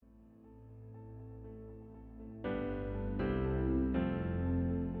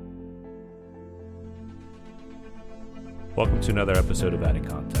Welcome to another episode of Adding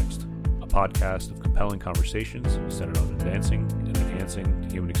Context, a podcast of compelling conversations centered on advancing and enhancing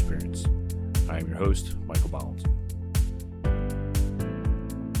the human experience. I am your host, Michael Bollins.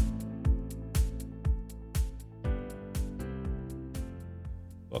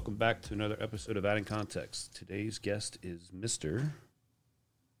 Welcome back to another episode of Adding Context. Today's guest is Mr.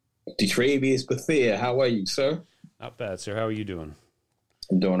 Detravius Bethea. How are you, sir? Not bad, sir. How are you doing?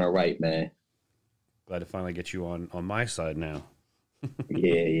 I'm doing all right, man. Glad to finally get you on my side now.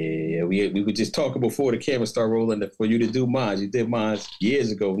 Yeah. We were just talking before the camera started rolling for you to do mine. You did mine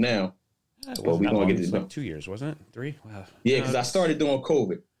years ago now. But we're going to get to like 2 years, wasn't it? 3? Wow. Yeah, because I started doing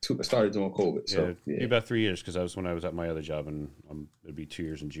COVID. So, yeah. About 3 years because I was at my other job, and it'd be 2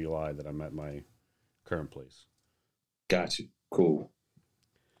 years in July that I'm at my current place. Got you. Cool.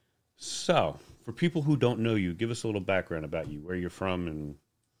 So, for people who don't know you, give us a little background about you, where you're from, and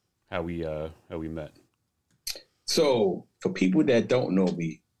how we met. So, for people that don't know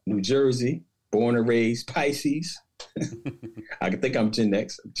me, New Jersey, born and raised, Pisces. I think I'm Gen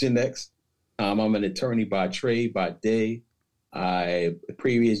X. I'm an attorney by trade, by day. A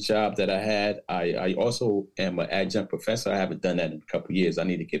previous job that I had, I also am an adjunct professor. I haven't done that in a couple of years. I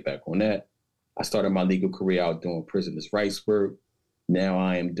need to get back on that. I started my legal career out doing prisoners' rights work. Now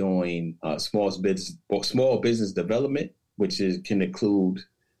I am doing small business development, which can include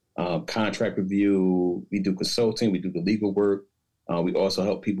contract review. We do consulting. We do the legal work. We also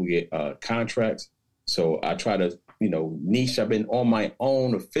help people get contracts. So I try to, niche. I've been on my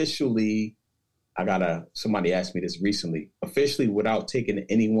own officially. Somebody asked me this recently, officially without taking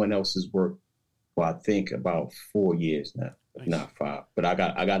anyone else's work. Well, I think about 4 years now, nice. Not 5. But I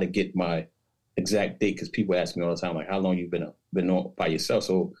got to get my exact date because people ask me all the time, like, how long you been on by yourself?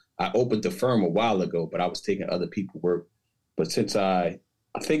 So I opened the firm a while ago, but I was taking other people's work. But since I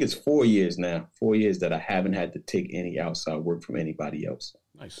think it's 4 years now, 4 years that I haven't had to take any outside work from anybody else.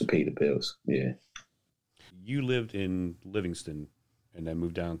 Nice. To pay the bills. Yeah. You lived in Livingston and then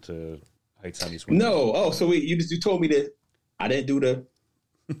moved down to Heights on East Windsor. No. Oh, so you told me that I didn't do the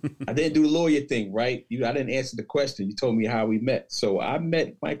lawyer thing, right? I didn't answer the question. You told me how we met. So I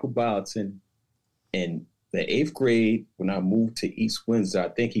met Michael Bollins in the 8th grade when I moved to East Windsor. I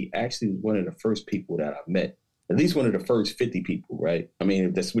think he actually was one of the first people that I met. At least one of the first 50 people, right? I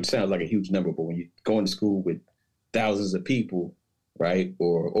mean, which sounds like a huge number, but when you go into school with thousands of people, right,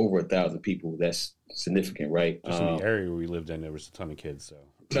 or over 1,000 people, that's significant, right? Just in the area where we lived in, there was a ton of kids. So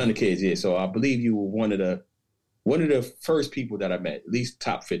ton of kids, yeah. So I believe you were one of the first people that I met, at least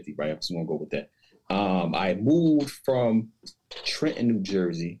top 50, right? I'm just gonna go with that. I moved from Trenton, New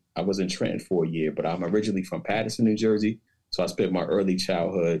Jersey. I was in Trenton for a year, but I'm originally from Paterson, New Jersey. So I spent my early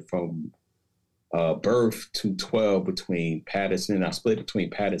childhood from birth to 12 between Paterson. I split between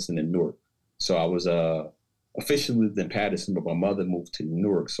Paterson and Newark. So I was officially lived in Paterson, but my mother moved to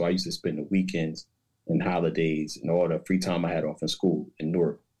Newark. So I used to spend the weekends and holidays and all the free time I had off in school in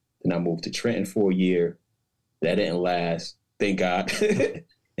Newark. Then I moved to Trenton for a year. That didn't last, thank God.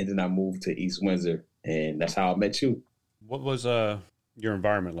 And then I moved to East Windsor, and that's how I met you. What was your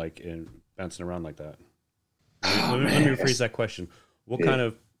environment like in bouncing around like that? Let me rephrase that question. What kind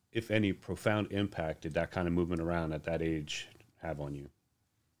of, if any, profound impact did that kind of movement around at that age have on you?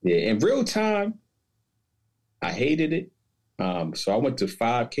 Yeah, in real time, I hated it. So I went to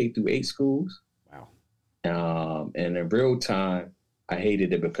 5 K-8 schools. Wow. And in real time, I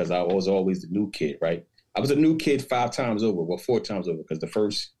hated it because I was always the new kid, right? I was a new kid 5 times over, well, 4 times over, because the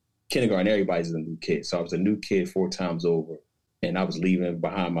first kindergarten, everybody's a new kid. So I was a new kid 4 times over, and I was leaving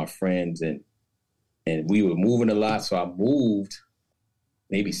behind my friends, and we were moving a lot. So I moved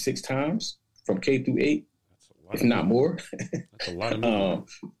maybe 6 times from K-8, if not more. That's a lot of moving.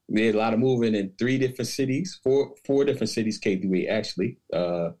 We had a lot of moving in 3 different cities, four different cities, K-8 actually.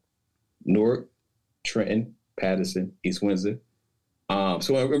 Newark, Trenton, Paterson, East Windsor.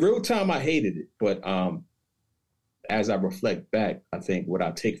 So in real time, I hated it. But as I reflect back, I think what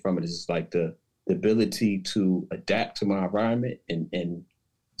I take from it is like the ability to adapt to my environment. And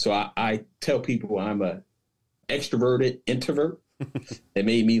so I tell people I'm a extroverted introvert. It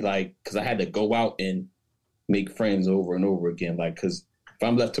made me because I had to go out and make friends over and over again. Because if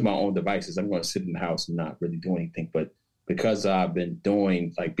I'm left to my own devices, I'm going to sit in the house and not really do anything. But because I've been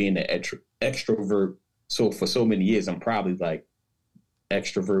doing being an extrovert, so for so many years, I'm probably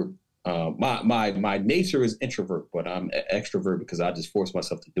extrovert. My nature is introvert, but I'm extrovert because I just forced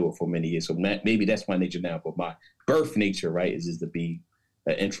myself to do it for many years. So maybe that's my nature now, but my birth nature, right, is just to be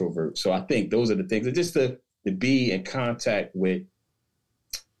an introvert. So I think those are the things, and just to be in contact with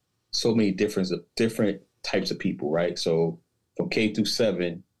so many different types of people, right? So from K through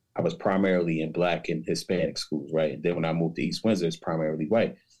 7, I I was primarily in Black and Hispanic schools, right? And then when I moved to East Windsor, it's primarily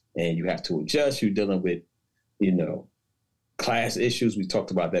white. And you have to adjust. You're dealing with, class issues. We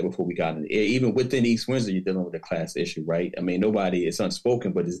talked about that before we got in. Even within East Windsor, you're dealing with a class issue, right? I mean, it's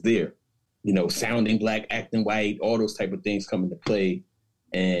unspoken, but it's there. Sounding Black, acting white, all those type of things come into play.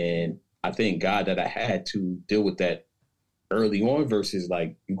 And I thank God that I had to deal with that early on versus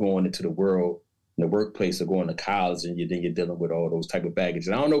like you going into the world, in the workplace or going to college and then you're dealing with all those type of baggage.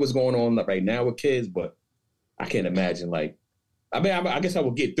 And I don't know what's going on right now with kids, but I can't imagine I guess I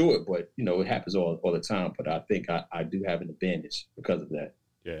will get through it, but it happens all the time. But I think I do have an advantage because of that.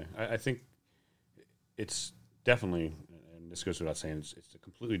 Yeah, I think it's definitely, and this goes without saying, it's a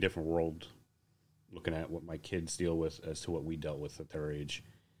completely different world looking at what my kids deal with as to what we dealt with at their age.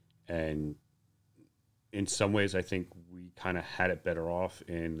 And in some ways, I think we kind of had it better off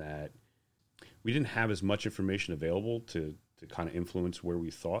in that we didn't have as much information available to kind of influence where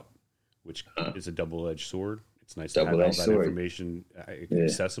we thought, which is a double-edged sword. It's nice to have all that information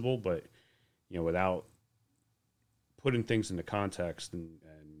accessible, but without putting things into context and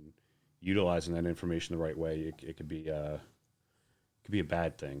utilizing that information the right way, it could be a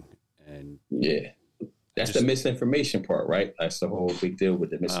bad thing. And that's the misinformation part, right? That's the whole big deal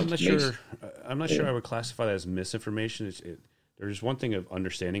with the misinformation. I'm not sure I would classify that as misinformation. There's one thing of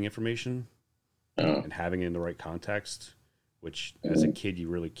understanding information and having it in the right context, which as a kid you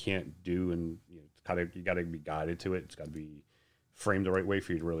really can't do, and you got to be guided to it. It's got to be framed the right way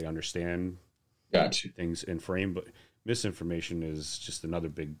for you to really understand things in frame. But misinformation is just another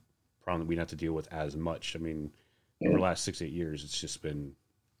big problem that we don't have to deal with as much. I mean, over the last 6-8 years, it's just been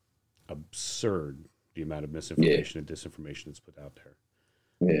absurd the amount of misinformation and disinformation that's put out there.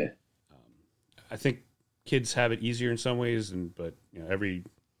 Yeah, I think kids have it easier in some ways, but every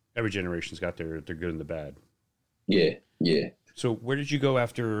generation's got their good and the bad. Yeah. So where did you go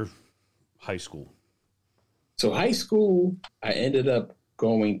after high school? So high school, I ended up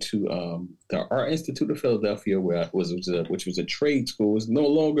going to the Art Institute of Philadelphia, which was a trade school. It was no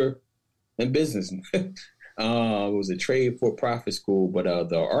longer in business. It was a trade for-profit school, but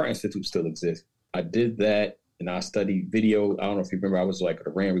the Art Institute still exists. I did that, and I studied video. I don't know if you remember, I was like a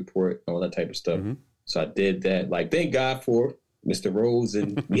RAND report, all that type of stuff. Mm-hmm. So I did that. Thank God for Mr. Rose,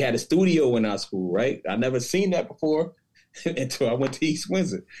 and we had a studio in our school, right? I never seen that before until I went to East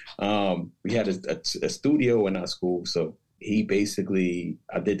Windsor. We had a studio in our school, so I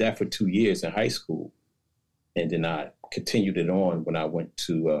did that for 2 years in high school, and then I continued it on when I went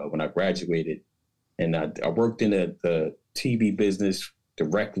to when I graduated, and I worked in the TV business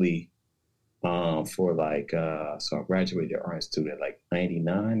directly for so I graduated at Art Institute at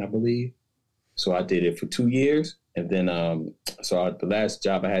 99, I believe. So I did it for 2 years. And then, the last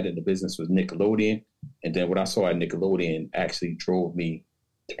job I had in the business was Nickelodeon. And then what I saw at Nickelodeon actually drove me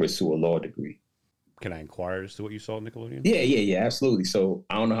to pursue a law degree. Can I inquire as to what you saw at Nickelodeon? Yeah, absolutely. So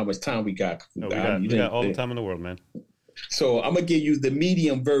I don't know how much time we got. No, we got all the time in the world, man. So I'm gonna give you the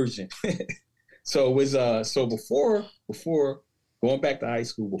medium version. So it was before going back to high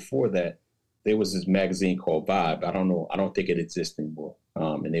school. Before that, there was this magazine called Vibe. I don't think it exists anymore.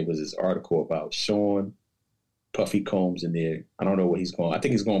 And there was this article about Sean Puffy Combs in there. I don't know what he's going. I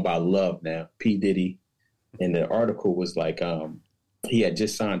think he's going by Love now, P. Diddy. And the article was he had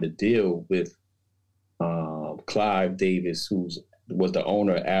just signed a deal with Clive Davis, who was the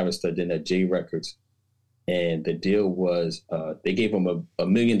owner of Arista, then at J Records. And the deal was they gave him $1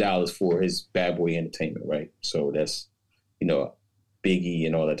 million for his Bad Boy Entertainment, right? So that's, Biggie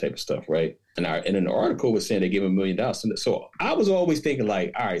and all that type of stuff, right? And in the article was saying they gave him $1 million. So I was always thinking all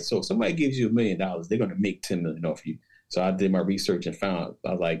right, so if somebody gives you $1 million, they're going to make $10 million off you. So I did my research and found,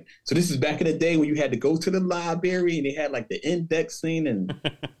 I was like, so this is back in the day when you had to go to the library and they had the indexing, and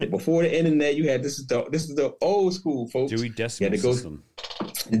before the internet, you had, this is the old school, folks. Dewey Decimal System.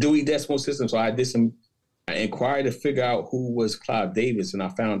 The Dewey Decimal System. So I inquired to figure out who was Clive Davis, and I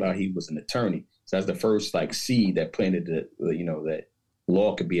found out he was an attorney. So that's the first seed that planted that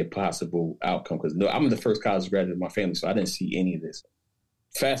law could be a possible outcome, because I'm the first college graduate in my family, so I didn't see any of this.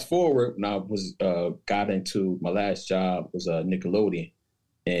 Fast forward, when I was got into my last job was Nickelodeon,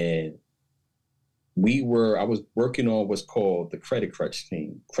 and I was working on what's called the Credit Crunch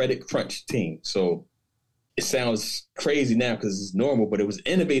team. So it sounds crazy now because it's normal, but it was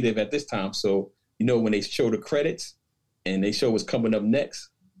innovative at this time. So when they show the credits and they show what's coming up next,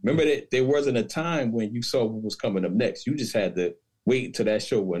 remember that there wasn't a time when you saw what was coming up next. You just had to wait till that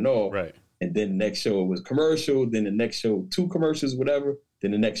show went off. Right. And then the next show was commercial. Then the next show, 2 commercials, whatever. Then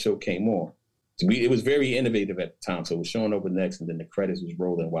the next show came on. So it was very innovative at the time. So it was showing over next, and then the credits was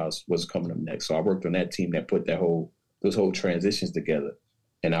rolling while it was coming up next. So I worked on that team that put those whole transitions together.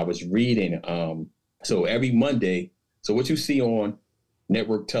 and I was reading. So every Monday, so what you see on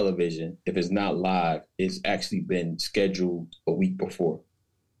network television, if it's not live, it's actually been scheduled a week before,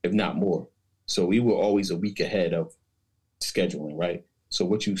 if not more. So we were always a week ahead of scheduling, right? So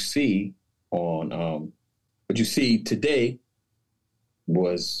what you see today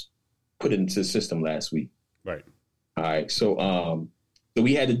was put into the system last week. Right. All right. So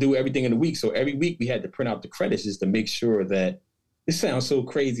we had to do everything in a week. So every week we had to print out the credits just to make sure that this sounds so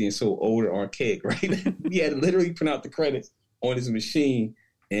crazy and so old and archaic, right? We had to literally print out the credits on this machine,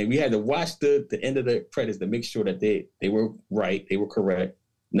 and we had to watch the end of the credits to make sure that they were right, they were correct.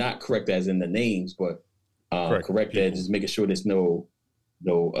 Not correct as in the names, but correct as just making sure there's no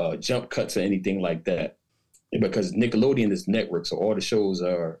jump cuts or anything like that. Because Nickelodeon is network, so all the shows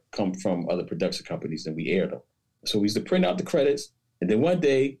come from other production companies, and we air them. So we used to print out the credits, and then one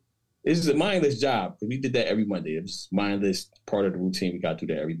day, this is a mindless job, because we did that every Monday. It was mindless, part of the routine. We got to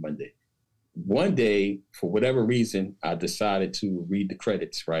do that every Monday. One day, for whatever reason, I decided to read the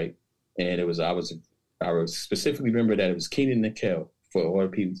credits, right? And I was specifically remember that it was Kenan and Kel, for all the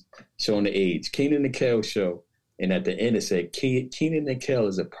people showing the age. Kenan and Kel show, and at the end it said, Kenan and Kel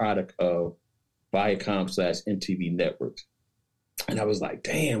is a product of Viacom/MTV Networks. And I was like,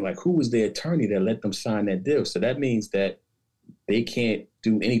 damn, like who was the attorney that let them sign that deal? So that means that they can't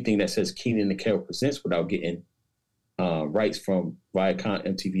do anything that says Kenan and Kel Presents without getting rights from Viacom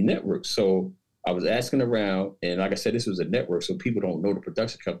MTV Networks. So I was asking around, and like I said, this was a network, so people don't know the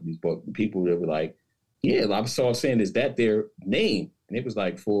production companies, but people that were like, yeah, I saw saying, is that their name? And it was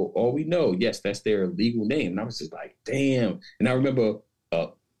like, for all we know, yes, that's their legal name. And I was just like, damn. And I remember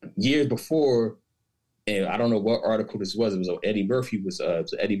years before, and I don't know what article this was. It was Eddie Murphy it was an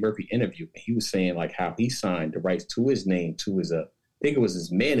Eddie Murphy interview. And he was saying like how he signed the rights to his name to his, I think it was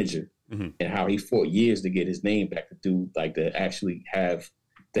his manager, and how he fought years to get his name back to do like to actually have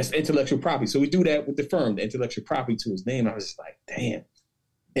that's intellectual property. So we do that with the firm, the intellectual property to his name. I was just like, damn.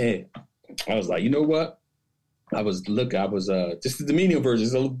 And I was like, you know what? I was just the medium version.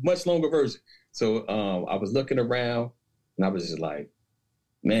 It's a much longer version. So I was looking around, and I was just like,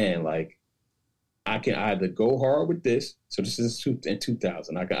 man, like I can either go hard with this. So this is in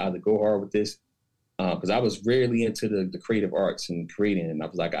 2000. I can either go hard with this because I was rarely into the creative arts and creating. And I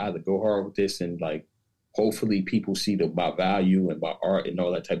was like, I either go hard with this and like, hopefully people see my value and my art and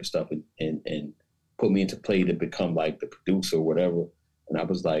all that type of stuff and put me into play to become like the producer or whatever. And I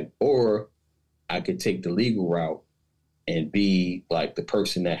was like, or I could take the legal route and be like the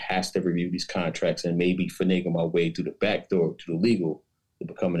person that has to review these contracts and maybe finagle my way through the back door to the legal to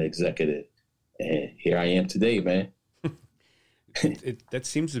become an executive. And here I am today, man. That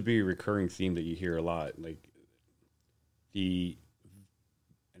seems to be a recurring theme that you hear a lot. Like and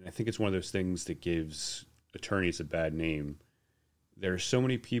I think it's one of those things that gives attorneys a bad name. There are so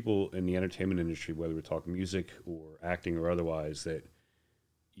many people in the entertainment industry, whether we're talking music or acting or otherwise, that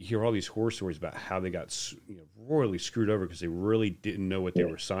you hear all these horror stories about how they got royally screwed over because they really didn't know what they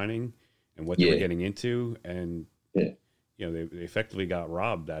were signing and what they were getting into, and they effectively got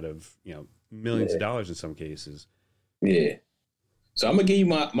robbed out of millions of dollars in some cases. Yeah. So I'm gonna give you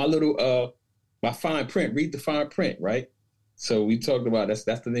my little my fine print. Read the fine print, right? So we talked about that's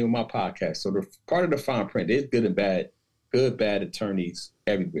the name of my podcast. So the part of the fine print, there's good and bad attorneys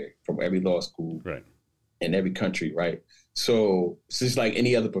everywhere from every law school, right, in every country, right? So it's just like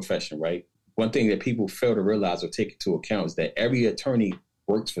any other profession, right? One thing that people fail to realize or take into account is that every attorney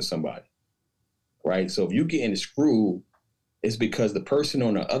works for somebody, right? So if you get in the screw, it's because the person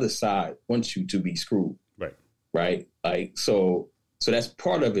on the other side wants you to be screwed, right? Like so that's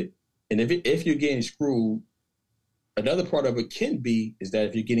part of it. And if you're getting screwed, another part of it can be is that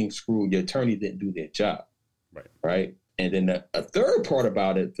if you're getting screwed, your attorney didn't do their job, right? And then a third part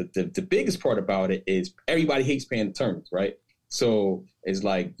about it, the biggest part about it is everybody hates paying attorneys, right? So it's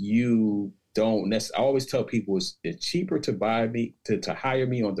like you don't necessarily. I always tell people it's cheaper to hire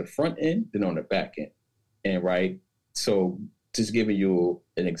me on the front end than on the back end, and right. So just giving you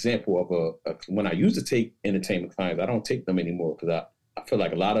an example of when I used to take entertainment clients, I don't take them anymore because I feel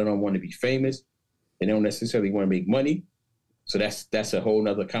like a lot of them want to be famous. They don't necessarily want to make money. So that's a whole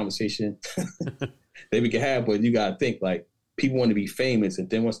nother conversation that we can have. But you got to think like people want to be famous. And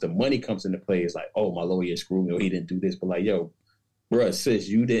then once the money comes into play, it's like, oh, my lawyer screwed me or he didn't do this. But like, yo, bro, sis,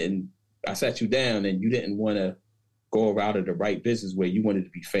 I sat you down and you didn't want to go about it the right business way. You wanted to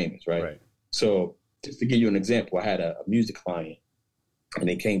be famous, right? So just to give you an example, I had a music client and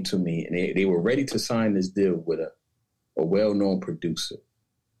they came to me and they were ready to sign this deal with a well-known producer.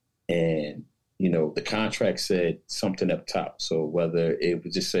 And the contract said something up top. So whether it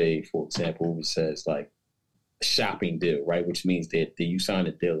would just say, for example, it says like shopping deal, right? Which means that you sign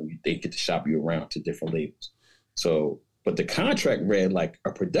a deal and they get to shop you around to different labels. So, but the contract read like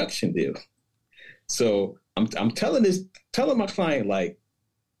a production deal. So I'm telling my client, like,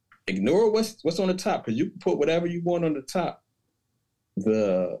 ignore what's on the top, because you can put whatever you want on the top.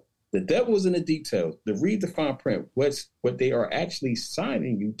 The devil's in the details. To read the fine print, what they are actually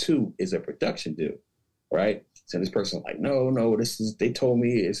signing you to is a production deal, right? So this person's like, no, they told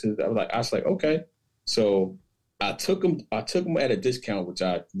me this is. I was like, okay. So I took them at a discount, which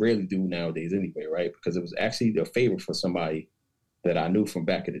I rarely do nowadays anyway, right? Because it was actually a favor for somebody that I knew from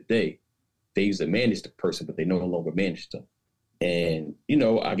back in the day. They used to manage the person, but they no longer manage them. And,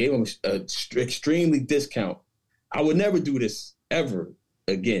 I gave them an extremely discount. I would never do this ever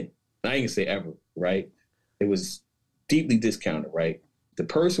again. I ain't gonna say ever, right? It was deeply discounted, right? The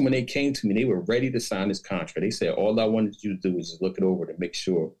person, when they came to me, they were ready to sign this contract. They said, all I wanted you to do is just look it over to make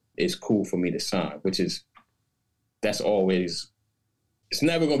sure it's cool for me to sign, it's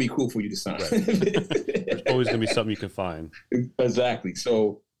never going to be cool for you to sign. Right. There's always going to be something you can find. Exactly.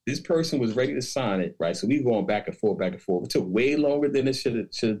 So this person was ready to sign it, right? So we were going back and forth. It took way longer than it should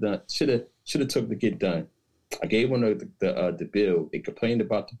have took to get done. I gave them the bill. They complained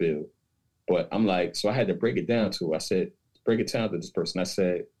about the bill, but I'm like, so I had to break it down to her. I said, break it down to this person. I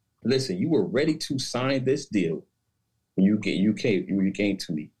said, listen, you were ready to sign this deal when you came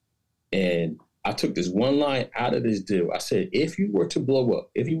to me, and I took this one line out of this deal. I said, if you were to blow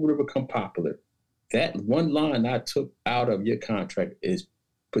up, if you were to become popular, that one line I took out of your contract is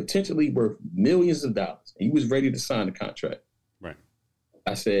potentially worth millions of dollars. And you was ready to sign the contract. Right.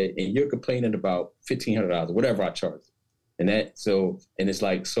 I said, and you're complaining about $1,500 or whatever I charged. And it's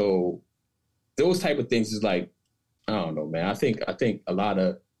like, so those type of things is like, I don't know, man. I think a lot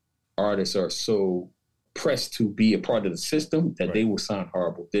of artists are so pressed to be a part of the system that they will sign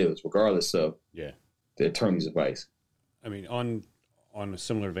horrible deals, regardless of the attorney's advice. I mean, on a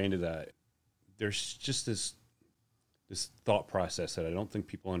similar vein to that, there's just this thought process that I don't think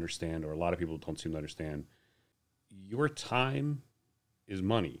people understand, or a lot of people don't seem to understand. Your time is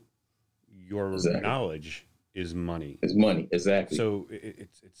money. Your knowledge is money. It's money, exactly. So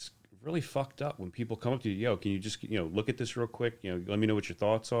it's really fucked up when people come up to you, yo, can you just look at this real quick? Let me know what your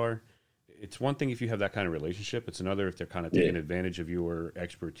thoughts are. It's one thing if you have that kind of relationship. It's another if they're kind of taking advantage of your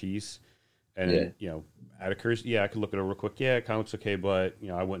expertise. And, out of curiosity, I could look it over real quick. Yeah, it kind of looks okay, but,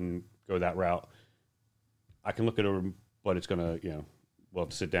 I wouldn't go that route. I can look it over, but it's going to, we'll have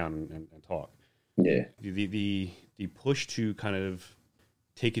to sit down and talk. Yeah. The push to kind of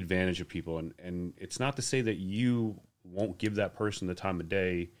take advantage of people. And it's not to say that you won't give that person the time of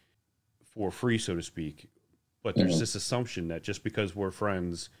day for free, so to speak. But there's this assumption that just because we're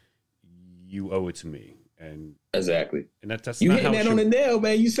friends, you owe it to me. And exactly. And that's you not hitting that on the nail,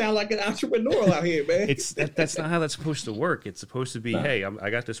 man. You sound like an entrepreneur out here, man. That's not how that's supposed to work. It's supposed to be, hey, I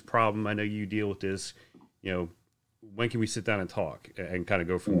got this problem. I know you deal with this. When can we sit down and talk and kind of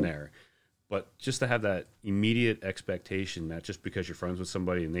go from there? But just to have that immediate expectation that just because you're friends with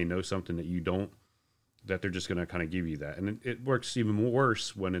somebody and they know something that you don't, that they're just going to kind of give you that. And it works even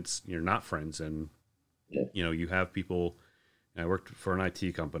worse when you're not friends and, you have people. I worked for an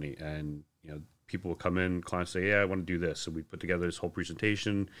IT company, and people will come in, clients say, yeah, I want to do this. So we put together this whole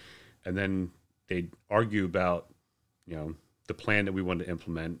presentation, and then they'd argue about, the plan that we wanted to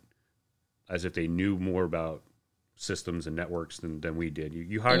implement as if they knew more about systems and networks than we did.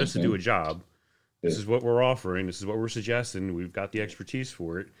 You hired us to do a job. This is what we're offering. This is what we're suggesting. We've got the expertise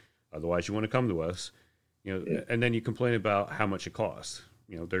for it. Otherwise, you want to come to us, and then you complain about how much it costs.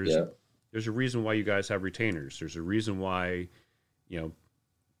 There's a reason why you guys have retainers. There's a reason why,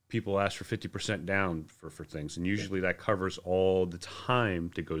 people ask for 50% down for things. And usually that covers all the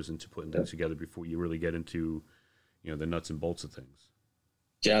time that goes into putting things together before you really get into, the nuts and bolts of things.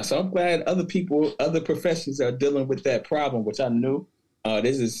 Yeah, so I'm glad other professions are dealing with that problem, which I knew. I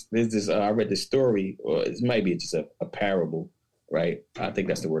read this story, or it might be just a parable, right? I think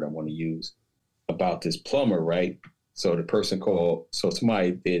that's the word I want to use, about this plumber, right? So the person called,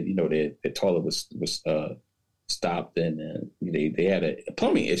 somebody did, their toilet was stopped, and they had a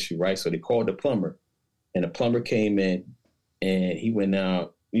plumbing issue, right? So they called the plumber, and the plumber came in, and he went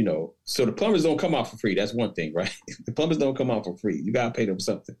out, so the plumbers don't come out for free. That's one thing, right? The plumbers don't come out for free. You got to pay them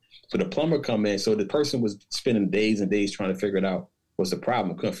something. So the plumber come in. So the person was spending days and days trying to figure it out. What's the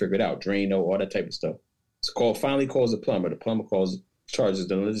problem? Couldn't figure it out. Drano, all that type of stuff. So finally calls the plumber. The plumber charges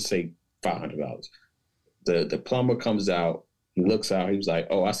them, let's just say $500. The plumber comes out. He looks out. He was like,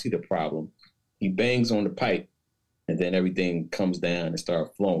 oh, I see the problem. He bangs on the pipe, and then everything comes down and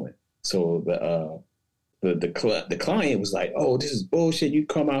starts flowing. So the client was like, "Oh, this is bullshit. You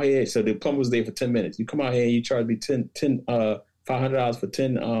come out here." So the plumber was there for 10 minutes. You come out here and you charge me $500 for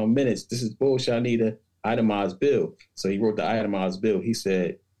 10 minutes. This is bullshit. I need an itemized bill. So he wrote the itemized bill. He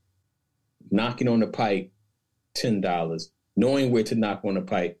said, knocking on the pipe, $10. Knowing where to knock on the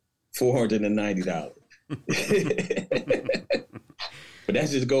pipe, $490. But that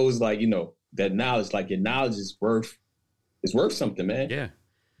just goes like, that knowledge, like your knowledge is worth something, man. Yeah.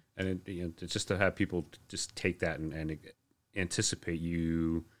 And it's just to have people just take that and anticipate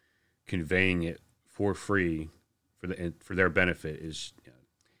you conveying it for free for their benefit is,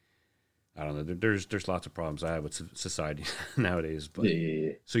 I don't know. There's lots of problems I have with society nowadays. But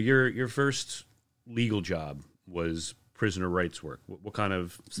yeah. So your first legal job was prisoner rights work. What kind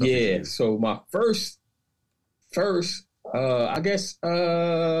of stuff? Yeah. Did you do? So my first, I guess,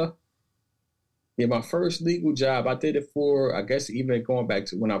 my first legal job, I did it for, I guess, even going back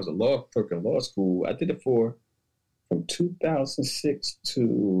to when I was a law clerk in law school, I did it from 2006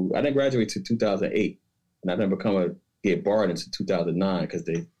 to, I didn't graduate to 2008. And I didn't get barred until 2009 because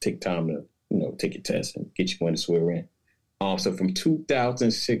they take time to, take your test and get you in to swear in. So from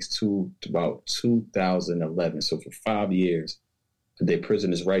 2006 to about 2011, so for 5 years, I did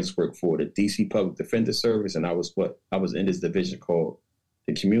prisoners' rights work for the DC Public Defender Service. And I was in this division called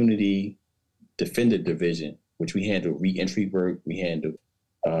the Community Defender Division, which we handle reentry work, we handle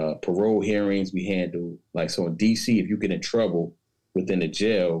parole hearings, we handle so in DC, if you get in trouble within the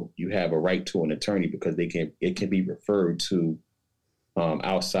jail, you have a right to an attorney because it can be referred to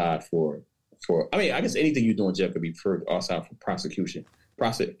outside for I guess anything you do in jail could be referred outside for prosecution by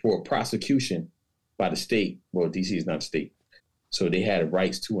the state. Well, DC is not a state, so they had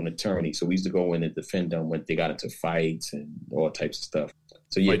rights to an attorney. So we used to go in and defend them when they got into fights and all types of stuff.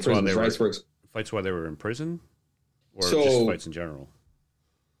 So yeah, prisoners' rights works. Fights while they were in prison, or just fights in general?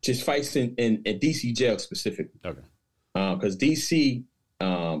 Just fights in DC jail specifically. Okay. Because DC,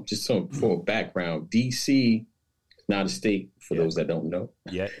 just for background, DC is not a state for those that don't know.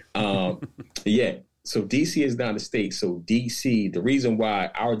 Yeah. Yeah. So DC is not a state. So DC, the reason why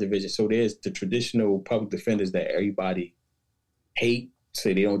our division, so there's the traditional public defenders that everybody hate,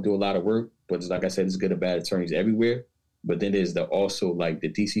 say they don't do a lot of work, but like I said, there's good and bad attorneys everywhere. But then there's the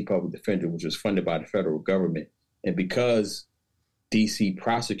DC public defender, which was funded by the federal government. And because DC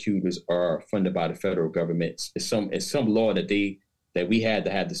prosecutors are funded by the federal government, it's some law that we had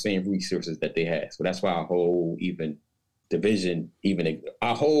to have the same resources that they had. So that's why our whole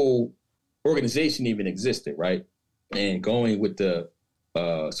our whole organization even existed, right? And going with so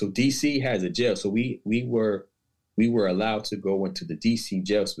DC has a jail. So we were allowed to go into the DC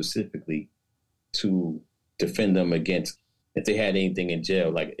jail specifically to defend them against if they had anything in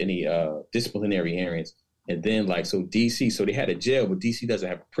jail, like any disciplinary hearings. And then so DC, so they had a jail, but DC doesn't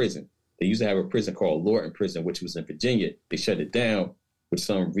have a prison. They used to have a prison called Lorton Prison, which was in Virginia. They shut it down with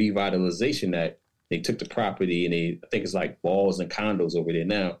some revitalization act. They took the property and I think it's like malls and condos over there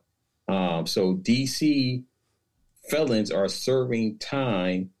now. So DC felons are serving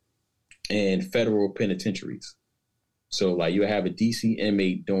time in federal penitentiaries. So you have a DC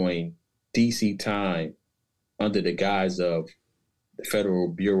inmate doing DC time under the guise of the Federal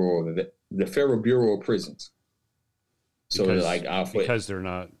Bureau of Prisons. So because they're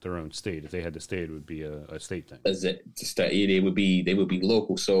not their own state. If they had the state, it would be a state thing. They would be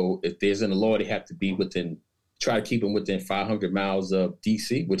local. So if there's in the law, they have to try to keep them within 500 miles of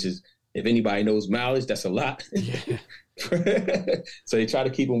DC, which is, if anybody knows mileage, that's a lot. Yeah. So they try to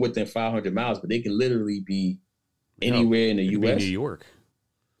keep them within 500 miles, but they can literally be anywhere in the U.S. New York.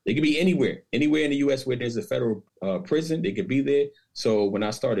 They could be anywhere in the U.S. where there's a federal prison. They could be there. So when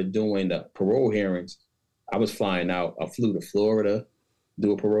I started doing the parole hearings, I was flying out. I flew to Florida,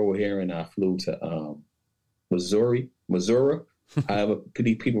 do a parole hearing. I flew to Missouri, however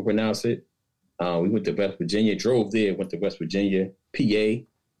people pronounce it. We went to West Virginia, drove there, went to West Virginia, PA,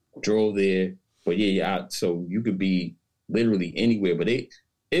 drove there. But so you could be literally anywhere. But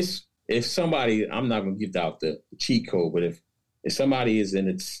if somebody, I'm not going to give out the cheat code, but if somebody is in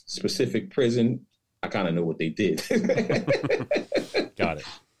a specific prison, I kind of know what they did. Got it.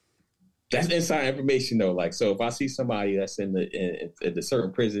 That's inside information, though. So if I see somebody that's in the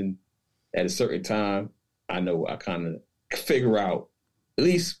certain prison at a certain time, I know I kind of figure out. At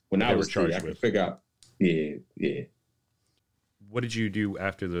least when I was charged, I could figure out. Yeah. What did you do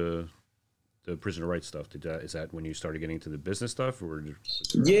after the prisoner rights stuff? Is that when you started getting into the business stuff, or?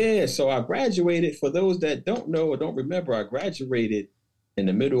 Yeah. So I graduated. For those that don't know or don't remember, I graduated in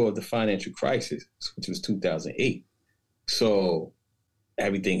the middle of the financial crisis, which was 2008. So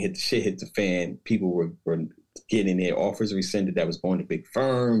everything hit the fan. People were getting their offers rescinded that was going to big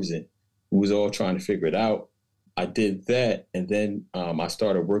firms, and We was all trying to figure it out. I did that, and then I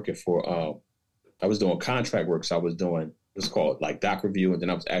started working for. I was doing contract work, so I was doing what's called like doc review, and then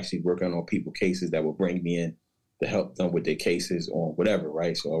I was actually working on people cases that would bring me in to help them with their cases on whatever,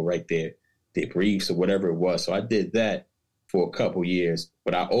 right? So I'll write their briefs or whatever it was. So I did that for a couple years,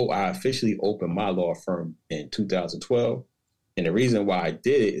 but I officially opened my law firm in 2012, and the reason why I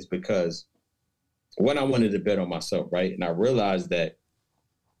did it is because when I wanted to bet on myself, right, and I realized that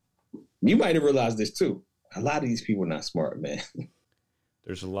you might have realized this too. A lot of these people are not smart, man.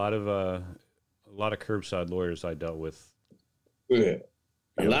 There's a lot of curbside lawyers I dealt with. Yeah.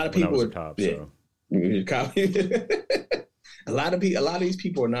 A lot of people are cop, yeah. So. A lot of these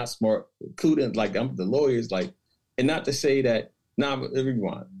people are not smart, including like the lawyers. Like, and not to say that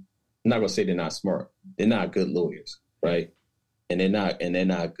everyone. I'm not gonna say they're not smart. They're not good lawyers, right? And they're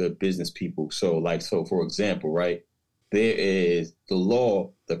not good business people. So for example, right, there is the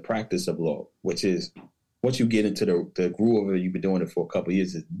law, the practice of law, which is once you get into the groove of it, you've been doing it for a couple of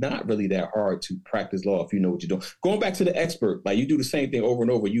years, it's not really that hard to practice law if you know what you're doing. Going back to the expert, like you do the same thing over and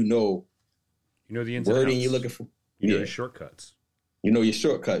over, you know the ins wording and outs. you're looking for. You know your shortcuts. You know your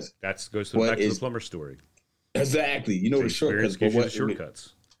shortcuts. That goes back to the plumber story. Exactly. You know the shortcuts. Gives you the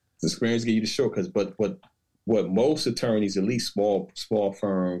shortcuts. The experience gives you the shortcuts. But what most attorneys, at least small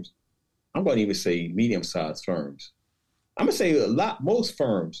firms, I'm going to even say medium-sized firms. I'm going to say most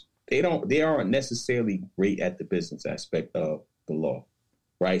firms, they aren't necessarily great at the business aspect of the law,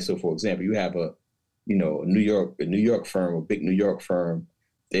 right? So, for example, you have a New York firm, a big New York firm.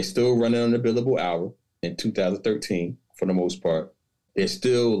 They're still running on the billable hour in 2013 for the most part. They're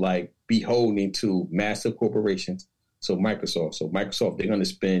still like beholden to massive corporations. So Microsoft, they're going to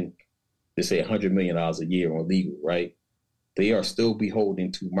spend, let's say, $100 million a year on legal, right? They are still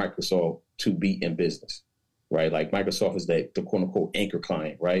beholden to Microsoft to be in business, right? Like Microsoft is the quote unquote anchor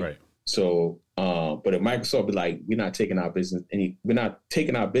client, right? Right. So, but if Microsoft be like, we're taking our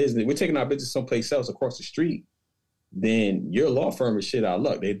business someplace else across the street, then your law firm is shit out of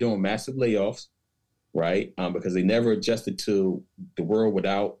luck. They're doing massive layoffs, right? Because they never adjusted to the world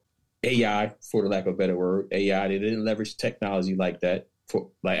without AI, for the lack of a better word. AI, they didn't leverage technology like that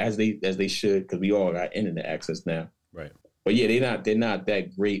as they should, because we all got internet access now. Right. But yeah, they're not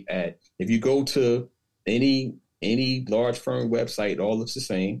that great at. If you go to any large firm website, it all looks the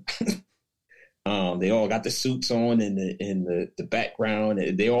same. They all got the suits on and the background,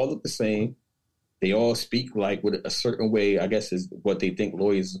 and they all look the same. They all speak like with a certain way, I guess, is what they think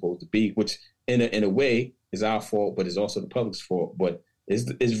lawyers are supposed to be, which in a way is our fault, but it's also the public's fault. But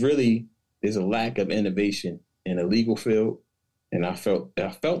it's really, there's a lack of innovation in the legal field. And I felt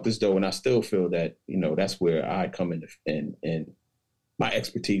as though, and I still feel that, that's where I come in and my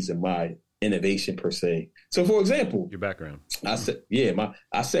expertise and my innovation per se. So, for example, your background. I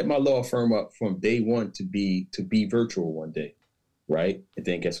set my law firm up from day one to be virtual one day, right? And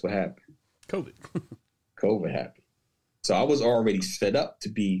then guess what happened? COVID happened. So I was already set up to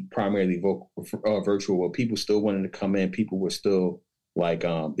be primarily virtual, where people still wanted to come in. People were still like,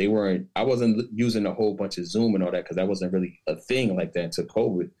 I wasn't using a whole bunch of Zoom and all that because that wasn't really a thing like that until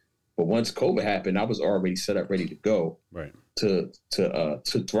COVID. But once COVID happened, I was already set up, ready to go, right? To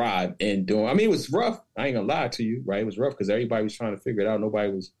thrive and doing. I mean, it was rough. I ain't gonna lie to you, right? It was rough because everybody was trying to figure it out.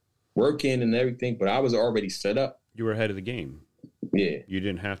 Nobody was working and everything, but I was already set up. You were ahead of the game. Yeah, you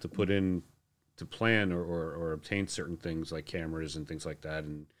didn't have to put in to plan or obtain certain things like cameras and things like that,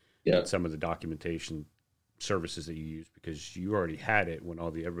 and some of the documentation services that you use because you already had it when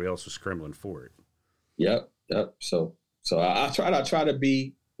everybody else was scrambling for it. Yep. So I try to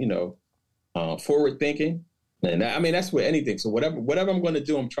be, forward thinking, and that's with anything. So whatever I'm going to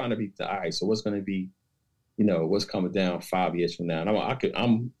do, I'm trying to be all right. So what's going to be, what's coming down 5 years from now? And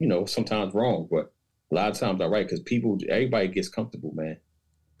I'm sometimes wrong, but a lot of times I'm right because everybody gets comfortable, man.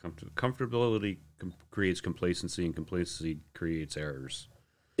 Comfortability creates complacency, and complacency creates errors.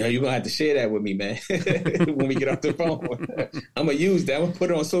 Yeah, you're going to have to share that with me, man, when we get off the phone. I'm going to use that. I'm going to put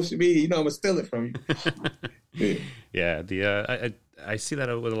it on social media. I'm going to steal it from you. Yeah. I see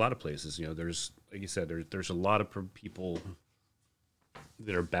that with a lot of places. There's, like you said, there's a lot of people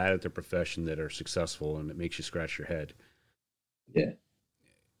that are bad at their profession that are successful, and it makes you scratch your head. Yeah.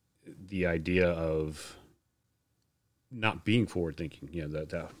 The idea of not being forward thinking,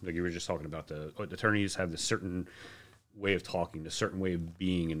 like you were just talking about, the attorneys have this certain way of talking, a certain way of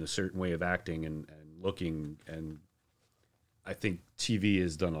being, and a certain way of acting and looking. And I think TV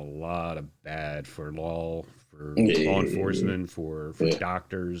has done a lot of bad for law enforcement, for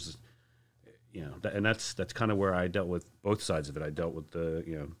doctors, and that's kind of where I dealt with both sides of it. I dealt with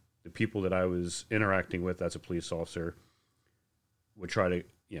the people that I was interacting with as a police officer would try to,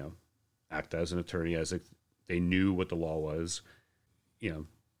 act as an attorney as if they knew what the law was,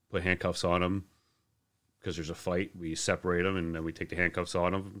 put handcuffs on them because there's a fight. We separate them and then we take the handcuffs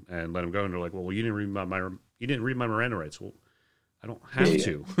on them and let them go. And they're like, well, you didn't read my Miranda rights. Well, I don't have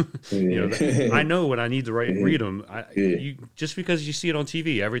to. I know what I need to read them. Just because you see it on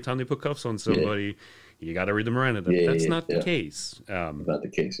TV every time they put cuffs on somebody, you got to read the Miranda. That's not the case. Not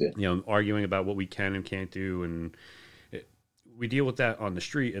the case. Yeah. Arguing about what we can and can't do, and we deal with that on the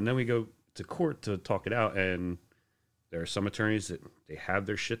street, and then we go to court to talk it out. And there are some attorneys that they have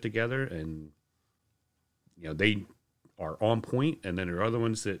their shit together, and they are on point, and then there are other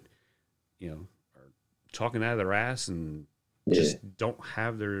ones that are talking out of their ass and just don't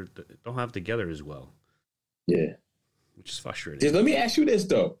have together as well. Yeah, which is frustrating. Let me ask you this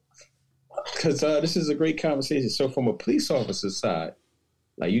though, because this is a great conversation. So, from a police officer side,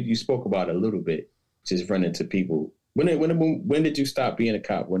 like you spoke about a little bit, just running to people. When did you stop being a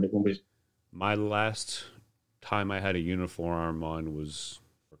cop? When was my last time I had a uniform on was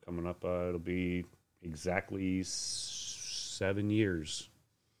coming up? It'll be exactly 7 years.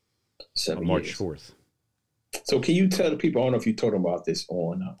 On March 4th. So can you tell the people, I don't know if you told them about this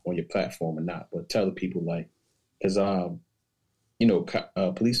on your platform or not, but tell the people, like, because,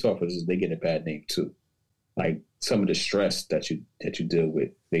 police officers, they get a bad name too. Like some of the stress that you deal with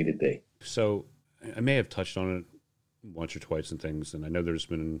day to day. So I may have touched on it once or twice and things, and I know there's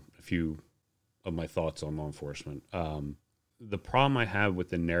been a few of my thoughts on law enforcement. The problem I have with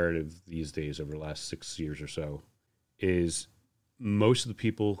the narrative these days over the last 6 years or so is most of the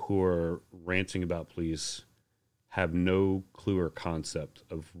people who are ranting about police have no clue or concept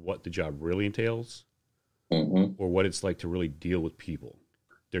of what the job really entails or what it's like to really deal with people.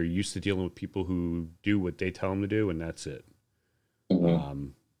 They're used to dealing with people who do what they tell them to do, and that's it.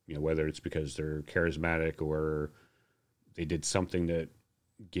 Whether it's because they're charismatic or they did something that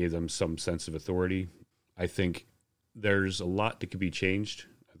gave them some sense of authority. I think there's a lot that could be changed.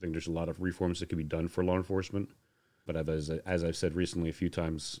 I think there's a lot of reforms that could be done for law enforcement. But as I've said recently a few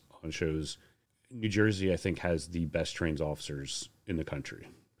times on shows, New Jersey, I think, has the best trained officers in the country,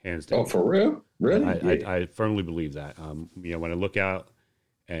 hands down. Oh, for real? Really? I firmly believe that. When I look out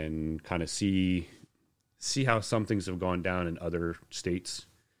and kind of see how some things have gone down in other states,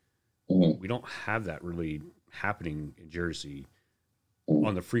 we don't have that really happening in Jersey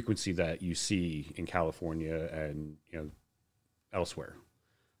on the frequency that you see in California and elsewhere.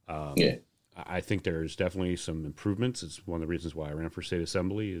 I think there's definitely some improvements. It's one of the reasons why I ran for state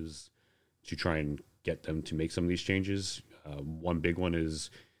assembly is to try and get them to make some of these changes. One big one is,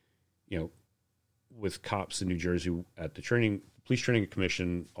 with cops in New Jersey at the police training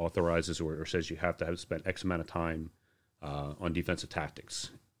commission authorizes or says you have to have spent X amount of time on defensive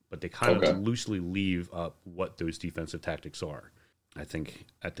tactics, but they kind of loosely leave up what those defensive tactics are. I think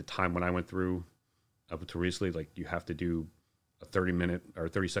at the time when I went through up until recently, like you have to do a 30-minute or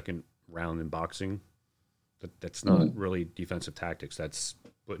 30-second round in boxing. That's not really defensive tactics. That's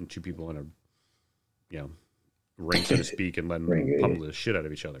putting two people in a ring, so to speak, and letting them pummel the shit out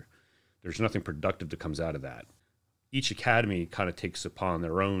of each other. There's nothing productive that comes out of that. Each academy kind of takes upon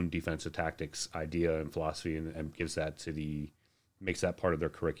their own defensive tactics idea and philosophy and gives that makes that part of their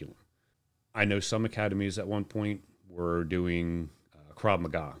curriculum. I know some academies at one point were doing Krav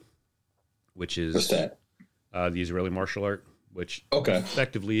Maga, which is what's that? The Israeli martial art, which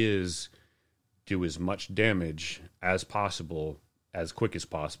effectively is do as much damage as possible, as quick as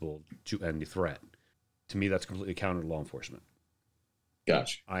possible to end the threat. To me, that's completely counter to law enforcement.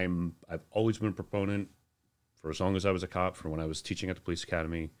 Gotcha. I've always been a proponent for as long as I was a cop, for when I was teaching at the police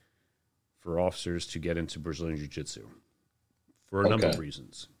academy, for officers to get into Brazilian Jiu-Jitsu for a number of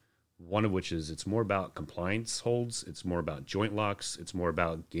reasons. One of which is it's more about compliance holds. It's more about joint locks. It's more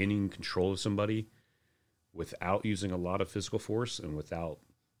about gaining control of somebody without using a lot of physical force and without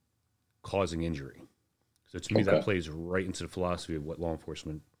causing injury. So to me, that plays right into the philosophy of what law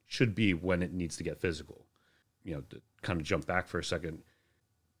enforcement should be when it needs to get physical. To kind of jump back for a second,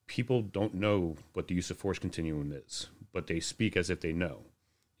 people don't know what the use of force continuum is, but they speak as if they know.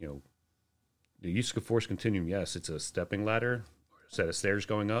 The use of force continuum, yes, it's a stepping ladder, a set of stairs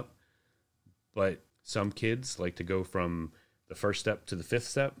going up, but some kids like to go from the first step to the fifth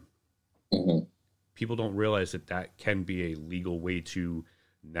step. People don't realize that can be a legal way to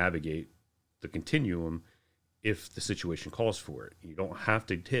navigate the continuum if the situation calls for it. You don't have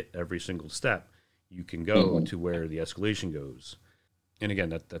to hit every single step. You can go to where the escalation goes. And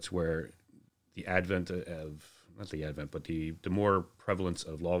again, that's where the advent of, not the advent, but the more prevalence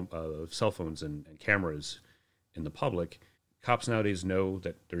of cell phones and cameras in the public. Cops nowadays know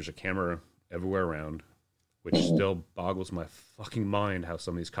that there's a camera everywhere around. which still boggles my fucking mind how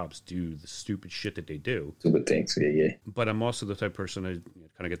some of these cops do the stupid shit that they do. Stupid things, yeah. But I'm also the type of person, I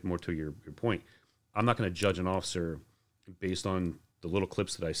kind of get more to your point. I'm not going to judge an officer based on the little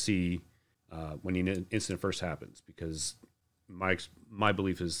clips that I see when the incident first happens, because my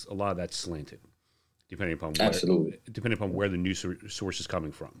belief is a lot of that's slanted, depending upon where the news source is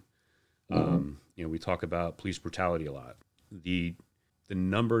coming from. We talk about police brutality a lot. The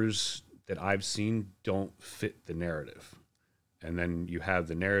numbers that I've seen don't fit the narrative, and then you have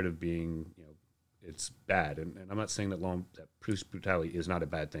the narrative being, it's bad. And I'm not saying that police brutality is not a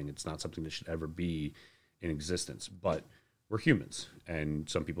bad thing. It's not something that should ever be in existence. But we're humans, and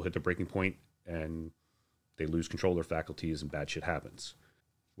some people hit the breaking point and they lose control of their faculties, and bad shit happens.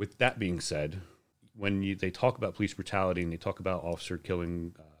 With that being said, when they talk about police brutality and they talk about officer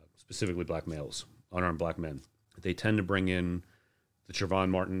killing, specifically black males, unarmed black men, they tend to bring in the Trayvon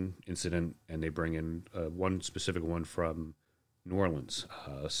Martin incident, and they bring in one specific one from New Orleans,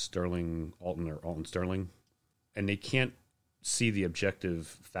 Sterling Alton, or Alton Sterling, and they can't see the objective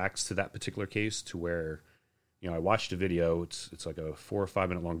facts to that particular case, to where, I watched a video, it's like a 4 or 5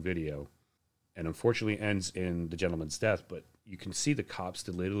 minute long video, and unfortunately ends in the gentleman's death, but you can see the cops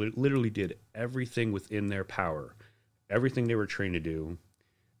that literally did everything within their power, everything they were trained to do,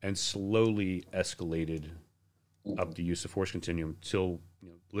 and slowly escalated up the use of force continuum till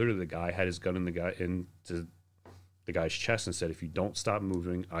literally the guy had his gun into the guy's chest and said, "If you don't stop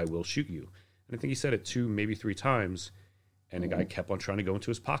moving, I will shoot you." And I think he said it 2, maybe 3 times, and the guy kept on trying to go into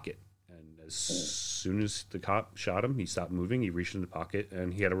his pocket. And as soon as the cop shot him, he stopped moving, he reached in the pocket,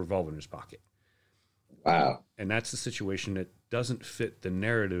 and he had a revolver in his pocket. Wow. And that's the situation that doesn't fit the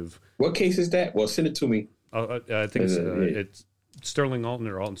narrative. What case is that? Well, send it to me. I think it's Sterling Alton,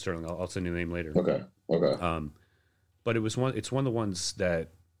 or Alton Sterling. I'll send you the name later. Okay. But it's one of the ones that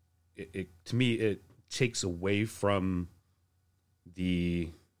to me, it takes away from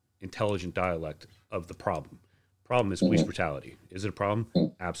the intelligent dialect of the problem. Problem is police brutality. Is it a problem?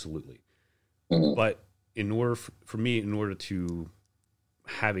 Absolutely. But in order to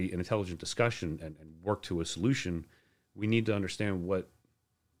have an intelligent discussion and work to a solution, we need to understand what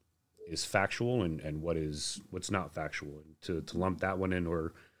is factual and what's not factual. And to lump that one in,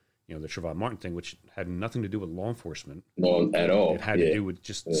 or the Trayvon Martin thing, which had nothing to do with law enforcement. No, at all. It had to do with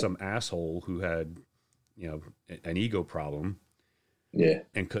just some asshole who had, an ego problem. Yeah.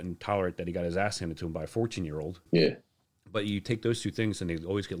 And couldn't tolerate that he got his ass handed to him by a 14-year-old. Yeah. But you take those 2 things and they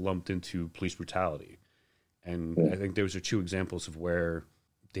always get lumped into police brutality. And I think those are 2 examples of where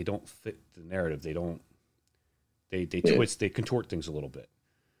they don't fit the narrative. They twist, they contort things a little bit.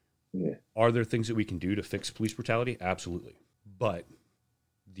 Yeah. Are there things that we can do to fix police brutality? Absolutely. But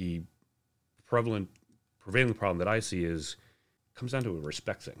the prevailing problem that I see comes down to a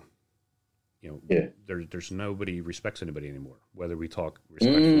respect thing. There's nobody respects anybody anymore. Whether we talk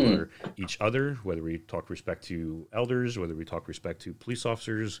respect for each other, whether we talk respect to elders, whether we talk respect to police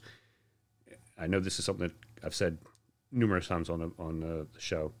officers. I know this is something that I've said numerous times on the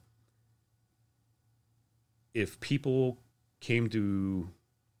show. If people came to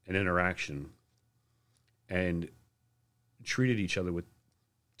an interaction and treated each other with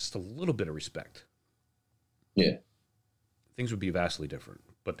just a little bit of respect, things would be vastly different.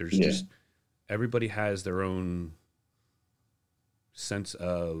 But there's just, everybody has their own sense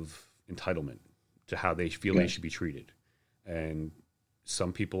of entitlement to how they feel they should be treated. And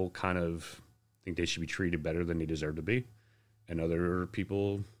some people kind of think they should be treated better than they deserve to be. And other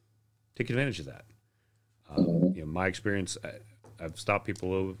people take advantage of that. My experience, I've stopped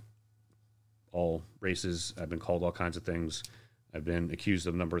people of all races. I've been called all kinds of things. I've been accused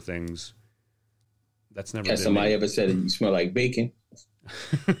of a number of things. That's never. Has somebody ever said you smell like bacon?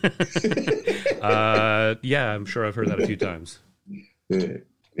 Yeah, I'm sure I've heard that a few times. Yeah.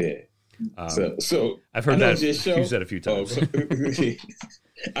 So I've heard that you said a few times.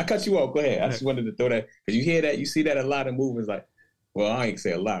 I cut you off. Go ahead. I just wanted to throw that, because you hear that, you see that a lot in movies. Like, well, I ain't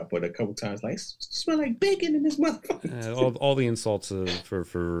say a lot, but a couple times, like, smell like bacon in this motherfucker. All the insults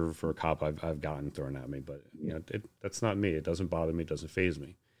for a cop I've gotten thrown at me, but that's not me. It doesn't bother me. It doesn't faze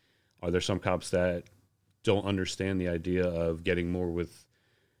me. Are there some cops that don't understand the idea of getting more with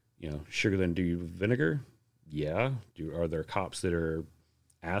sugar than do vinegar? Yeah. Are there cops that are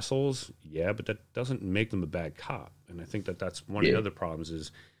assholes? Yeah, but that doesn't make them a bad cop. And I think that's one of the other problems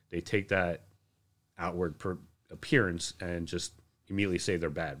is they take that outward appearance and just immediately say they're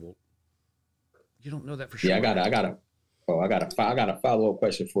bad. Well, you don't know that for sure. Yeah, I got a follow-up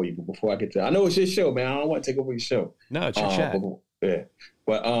question for you. But before I get to, I know it's your show, man. I don't want to take over your show. No, it's your chat.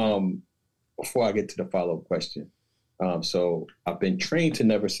 But before I get to the follow-up question, so I've been trained to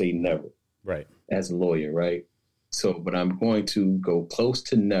never say never. Right. as a lawyer, right? So, but I'm going to go close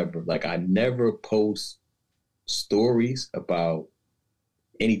to never. Like I never post stories about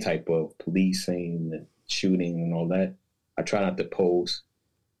any type of policing and shooting and all that. I try not to post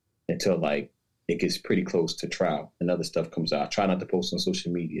until like it gets pretty close to trial and other stuff comes out. I try not to post on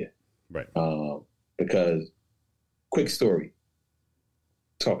social media. Right. Because quick story,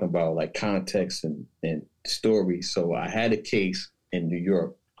 talking about like context and story. So I had a case in New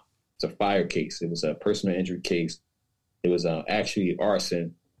York. It's a fire case. It was a personal injury case. It was actually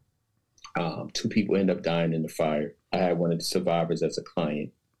arson. Two people ended up dying in the fire. I had one of the survivors as a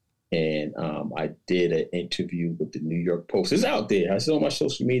client. And I did an interview with the New York Post. It's out there. I saw on my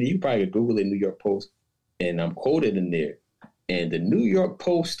social media. You probably could Google it, New York Post. And I'm quoted in there. And the New York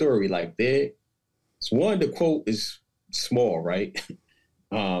Post story, like there, it's one, the quote is small, right?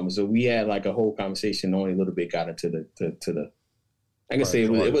 So we had like a whole conversation, only a little bit got into the I can say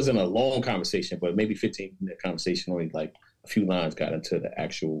it wasn't a long conversation, but maybe 15-minute conversation, only like a few lines got into the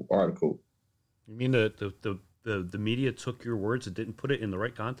actual article. You mean the media took your words and didn't put it in the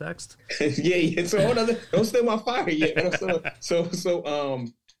right context? yeah. So hold on, don't steal my fire yet.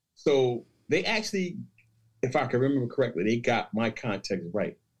 So they actually, if I can remember correctly, they got my context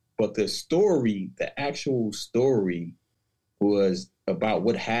right. But the story, the actual story, was about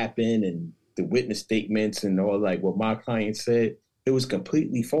what happened and the witness statements and all like what my client said. It was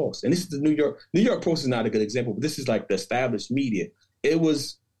completely false. And this is the New York Post is not a good example, but this is like the established media. It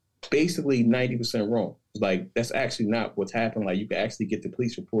was basically 90% wrong. Like that's actually not what's happened. Like you can actually get the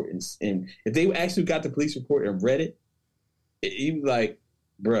police report and if they actually got the police report and read it, you be like,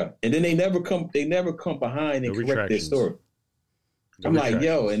 bruh. And then they never come behind and correct their story. I'm like,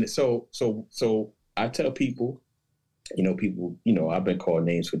 yo, and so I tell people, I've been called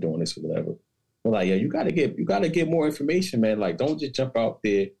names for doing this or whatever. But like, yeah, you gotta get more information, man. Like, don't just jump out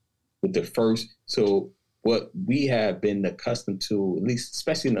there with the first. So what we have been accustomed to, at least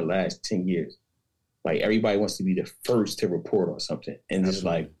especially in the last 10 years, like everybody wants to be the first to report on something. And it's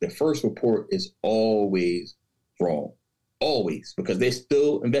like the first report is always wrong. Always, because they're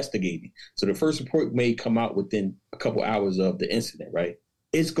still investigating. So the first report may come out within a couple hours of the incident, right?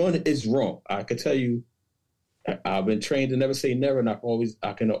 It's wrong. I can tell you, I've been trained to never say never, and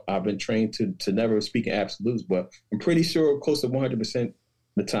I've been trained to never speak in absolutes, but I'm pretty sure close to 100% of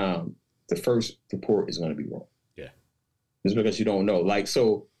the time, the first report is going to be wrong. Yeah. Just because you don't know. Like,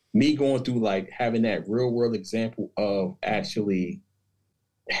 so me going through like having that real world example of actually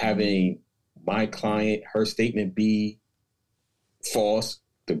having my client, her statement be false,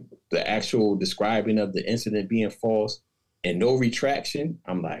 the actual describing of the incident being false and no retraction.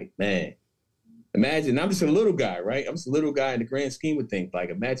 I'm like, man, imagine, I'm just a little guy, right? I'm just a little guy in the grand scheme of things. Like,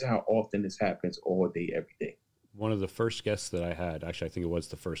 imagine how often this happens all day, every day. One of the first guests that I had, actually, I think it was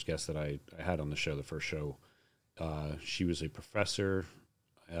the first guest that I had on the show, the first show, she was a professor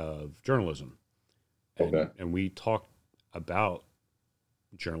of journalism. And we talked about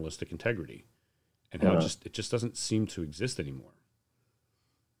journalistic integrity and how it just doesn't seem to exist anymore.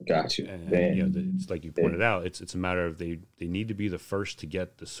 Got you. And it's like you pointed out, it's a matter of they need to be the first to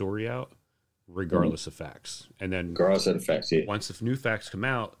get the story out, regardless of facts. And then regardless of the facts, yeah. Once the new facts come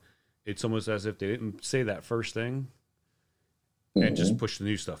out, it's almost as if they didn't say that first thing and just push the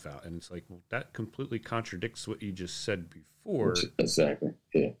new stuff out. And it's like, well, that completely contradicts what you just said before. Exactly.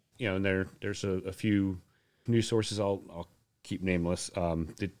 Yeah. And there's a few news sources I'll keep nameless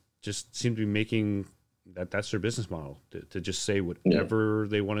that just seem to be making that's their business model to just say whatever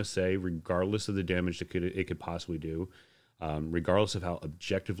they want to say, regardless of the damage it could possibly do, regardless of how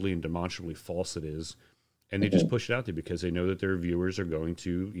objectively and demonstrably false it is. And they just push it out there because they know that their viewers are going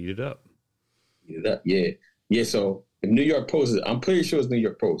to eat it up. Yeah. So the New York Post, I'm pretty sure it's New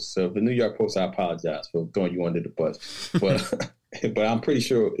York Post. So the New York Post, I apologize for throwing you under the bus, but I'm pretty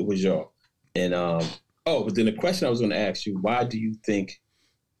sure it was y'all. And but then the question I was going to ask you: why do you think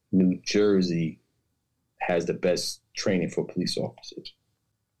New Jersey has the best training for police officers?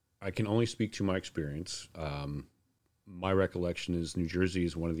 I can only speak to my experience. My recollection is New Jersey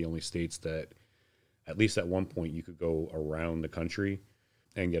is one of the only states that, at least at one point, you could go around the country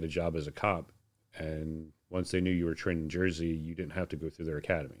and get a job as a cop. And once they knew you were trained in Jersey, you didn't have to go through their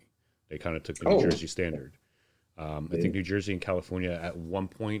academy. They kind of took the New Jersey standard. I think New Jersey and California at one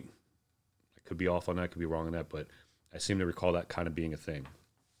point, I could be off on that, could be wrong on that, but I seem to recall that kind of being a thing.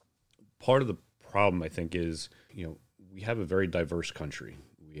 Part of the problem, I think, is, we have a very diverse country.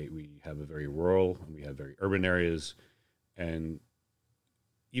 We have a very rural, and we have very urban areas. And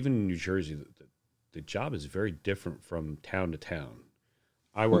even in New Jersey, the job is very different from town to town.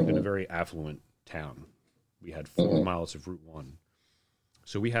 I worked in a very affluent town. We had 4 miles of Route 1.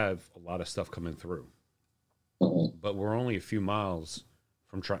 So we have a lot of stuff coming through, Mm-hmm. but we're only a few miles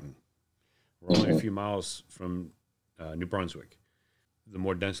from Trenton. We're only a few miles from New Brunswick. The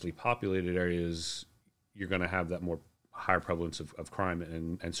more densely populated areas, you're going to have that more higher prevalence of crime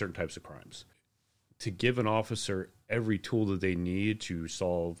and certain types of crimes. To give an officer every tool that they need to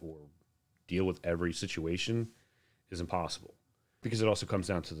solve or deal with every situation is impossible, because it also comes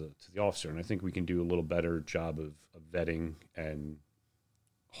down to the officer. And I think we can do a little better job of vetting and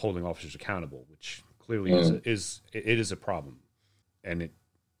holding officers accountable, which clearly is a problem. And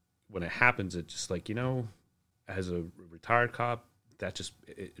when it happens, it's just like, as a retired cop,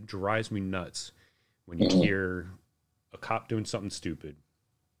 it drives me nuts when you hear a cop doing something stupid,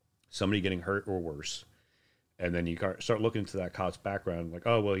 somebody getting hurt or worse, and then you start looking into that cop's background, like,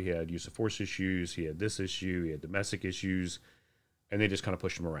 oh, well, he had use of force issues, he had this issue, he had domestic issues, and they just kind of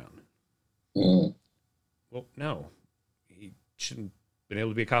pushed him around. Well, no, he shouldn't have been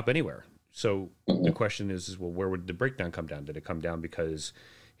able to be a cop anywhere. So the question is, well, where would the breakdown come down? Did it come down because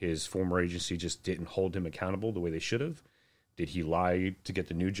his former agency just didn't hold him accountable the way they should have? Did he lie to get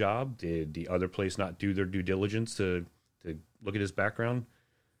the new job? Did the other place not do their due diligence to look at his background?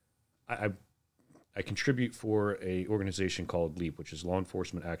 I contribute for a organization called LEAP, which is Law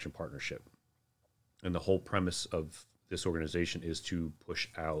Enforcement Action Partnership. And the whole premise of this organization is to push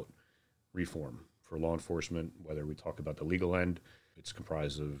out reform for law enforcement, whether we talk about the legal end. It's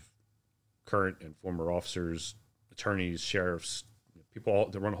comprised of current and former officers, attorneys, sheriffs, people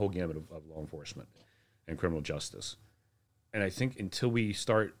that run a whole gamut of law enforcement and criminal justice. And I think until we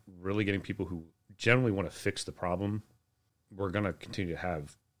start really getting people who generally want to fix the problem, we're going to continue to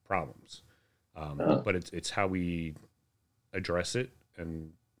have problems. But it's how we address it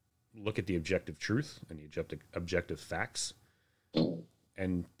and look at the objective truth and the objective facts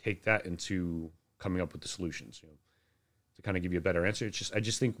and take that into coming up with the solutions, to kind of give you a better answer. I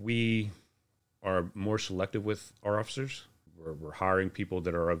just think we are more selective with our officers. We're hiring people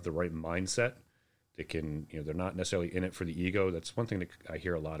that are of the right mindset. They can, they're not necessarily in it for the ego. That's one thing that I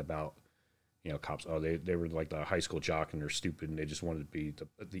hear a lot about, cops. Oh, they were like the high school jock and they're stupid and they just wanted to be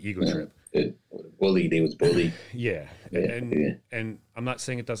the ego trip. They was bullied. Yeah. And I'm not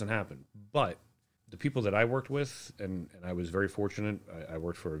saying it doesn't happen, but the people that I worked with, and I was very fortunate. I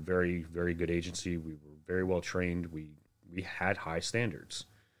worked for a very, very good agency. We were very well trained. We had high standards.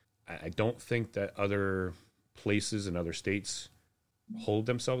 I don't think that other places in other states hold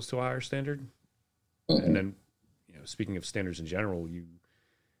themselves to a higher standard. And then, speaking of standards in general,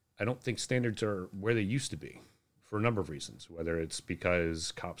 I don't think standards are where they used to be for a number of reasons, whether it's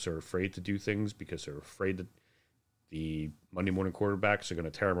because cops are afraid to do things because they're afraid that the Monday morning quarterbacks are going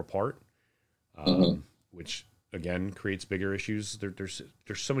to tear them apart, which again creates bigger issues. There's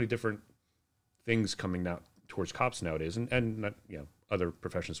so many different things coming out towards cops nowadays, and not, other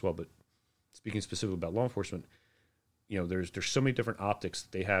professions as well. But speaking specifically about law enforcement, there's so many different optics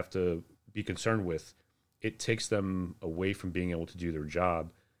that they have to be concerned with. It takes them away from being able to do their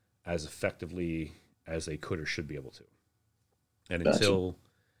job as effectively as they could or should be able to. And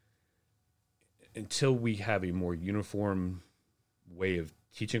until we have a more uniform way of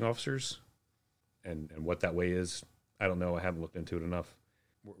teaching officers and what that way is, I don't know. I haven't looked into it enough.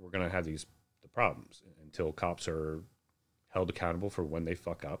 We're going to have the problems until cops are held accountable for when they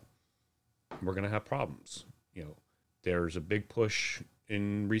fuck up. We're going to have problems. There's a big push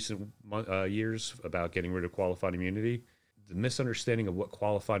in recent years about getting rid of qualified immunity. The misunderstanding of what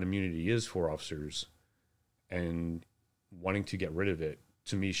qualified immunity is for officers and wanting to get rid of it,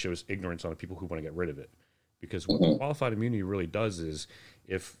 to me, shows ignorance on the people who want to get rid of it. Because what qualified immunity really does is,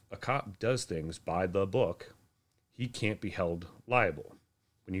 if a cop does things by the book, he can't be held liable.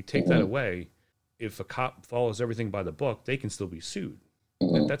 When you take that away, if a cop follows everything by the book, they can still be sued.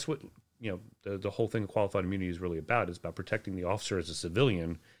 That's what the whole thing of qualified immunity is really about, is about protecting the officer as a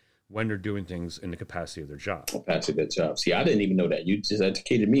civilian when they're doing things in the capacity of their job. Capacity of their job. See, I didn't even know that. You just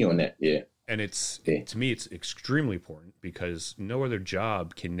educated me on that. Yeah. And to me, it's extremely important, because no other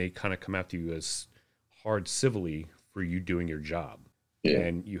job can they kind of come after you as hard civilly for you doing your job. Yeah.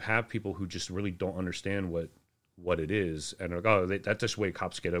 And you have people who just really don't understand what it is, and are like, oh, that's just the way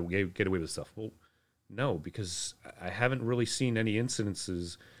cops get away with stuff. Well, no, because I haven't really seen any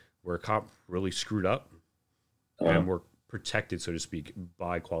incidences where a cop really screwed up and were protected, so to speak,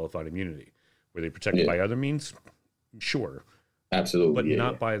 by qualified immunity. Were they protected by other means? Sure. Absolutely. But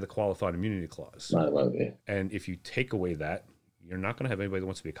not by the qualified immunity clause. Not about it. And if you take away that, you're not going to have anybody that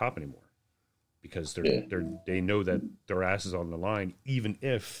wants to be a cop anymore, because they know that their ass is on the line, even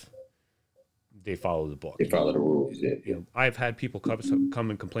if they follow the book. They follow the rules. Yeah. I've had people come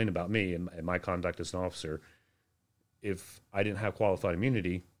and complain about me and my conduct as an officer, if I didn't have qualified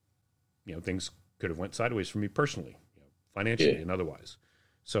immunity, things could have went sideways for me personally, financially and otherwise.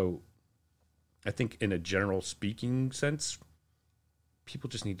 So I think in a general speaking sense, people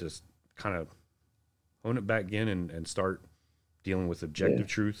just need to kind of hone it back in and start dealing with objective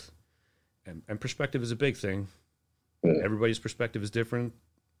truth. And perspective is a big thing. Everybody's perspective is different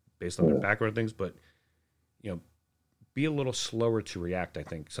based on their background things, but be a little slower to react, I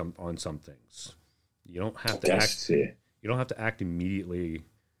think, on some things. You don't have to act. You don't have to act immediately.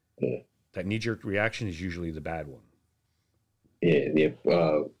 That knee-jerk reaction is usually the bad one.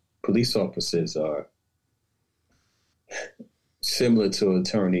 Police officers are similar to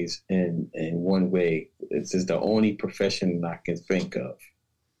attorneys in one way. This is the only profession I can think of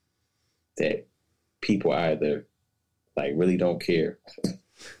that people either like really don't care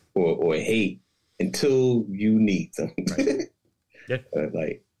or hate until you need them.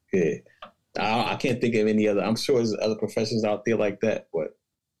 Right. I can't think of any other. I'm sure there's other professions out there like that, but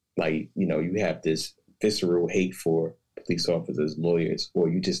you have this visceral hate for police officers, lawyers, or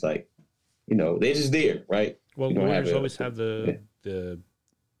you just they're just there, right? Well, lawyers always have the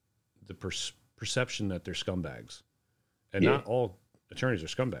perception that they're scumbags, and not all attorneys are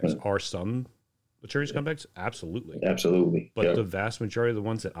scumbags. Are some attorneys scumbags? Absolutely. But the vast majority of the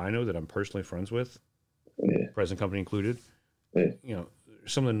ones that I know that I'm personally friends with, present company included,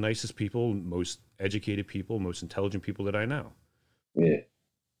 some of the nicest people, most educated people, most intelligent people that I know.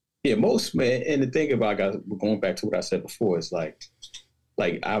 Most, man. And the thing about going back to what I said before is like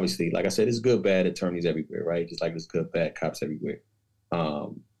obviously, like I said, it's good, bad attorneys everywhere, right? Just like there's good, bad cops everywhere.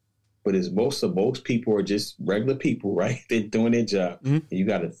 But most people are just regular people, right? They're doing their job. And you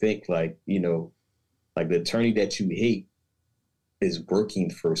got to think like the attorney that you hate is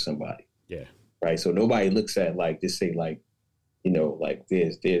working for somebody. Yeah. Right. So nobody looks at there's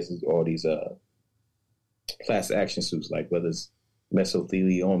all these class action suits, like whether it's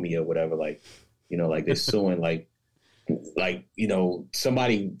mesothelioma or whatever, they're suing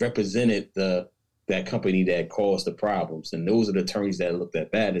somebody represented that company that caused the problems. And those are the attorneys that looked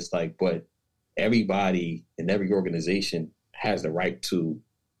at that. It's but everybody in every organization has the right to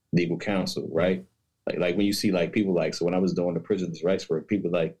legal counsel, right? Like when you see people so when I was doing the prisoners' rights work,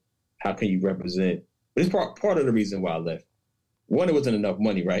 people how can you represent? But it's part of the reason why I left. One, it wasn't enough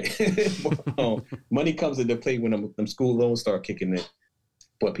money, right? Money comes into play when them school loans start kicking in.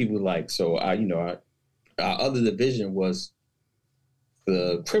 But people our other division was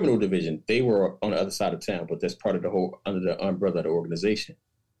the criminal division. They were on the other side of town, but that's part of the whole under the umbrella of the organization.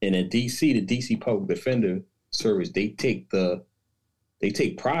 And in DC, the DC Public Defender Service, they take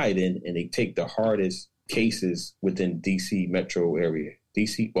pride in and they take the hardest cases within DC metro area.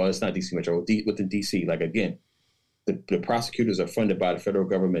 DC, well, it's not DC metro, within DC. Again, the prosecutors are funded by the federal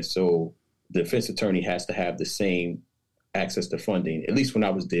government, so the defense attorney has to have the same access to funding, at least when I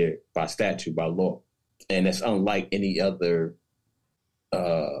was there, by statute, by law. And that's unlike any other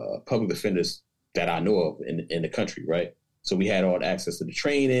public defenders that I know of in the country, right? So we had all the access to the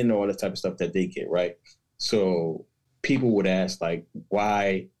training, all the type of stuff that they get, right? So people would ask,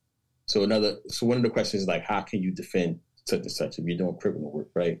 why? So one of the questions is, how can you defend such and such if you're doing criminal work,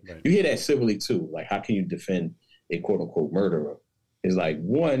 right? You hear that civilly, too. how can you defend a quote-unquote murderer? Is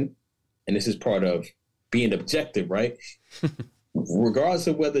one, and this is part of being objective, right? Regardless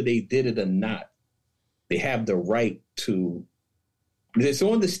of whether they did it or not, they have the right to, it's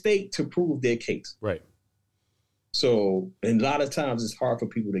on the state to prove their case. Right. So, and a lot of times it's hard for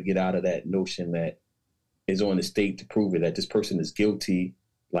people to get out of that notion that it's on the state to prove it, that this person is guilty.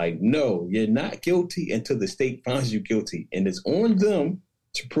 No, you're not guilty until the state finds you guilty. And it's on them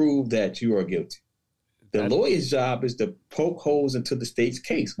to prove that you are guilty. The lawyer's job is to poke holes into the state's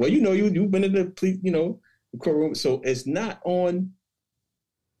case. Well, you've been in the police, the courtroom. So it's not on,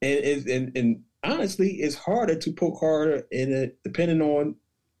 and honestly, it's harder to poke harder in it, depending on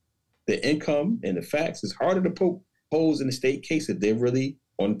the income and the facts. It's harder to poke holes in the state case if they're really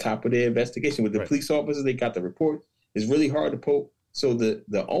on top of their investigation. With the police officers, they got the report. It's really hard to poke. So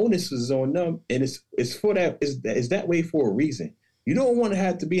the onus is on them, and it's for that. It's that way for a reason. You don't want to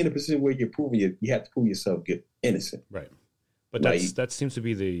have to be in a position where you have to prove yourself innocent. Right. But that seems to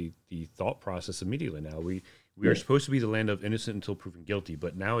be the thought process immediately now. We are supposed to be the land of innocent until proven guilty,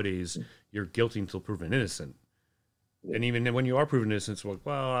 but nowadays you're guilty until proven innocent. Yeah. And even when you are proven innocent, it's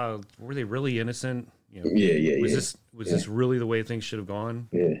were they really innocent? Was this really the way things should have gone?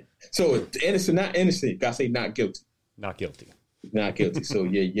 Yeah. So innocent, not innocent. Gotta say not guilty. Not guilty. Not guilty. So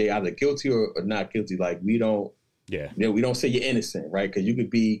you're either guilty or not guilty. We don't. Yeah. We don't say you're innocent, right? Because you could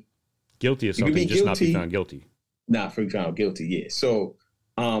be guilty of something, just not be found guilty. Not be found guilty. Yeah. So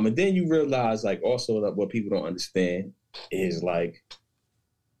And then you realize, like, also that what people don't understand is like,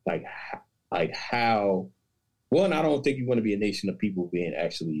 like how. One, I don't think you want to be a nation of people being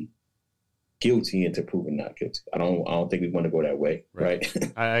actually guilty into proven not guilty. I don't think we want to go that way, right?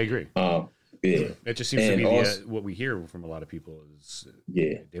 I agree. Yeah, it just seems to be what we hear from a lot of people is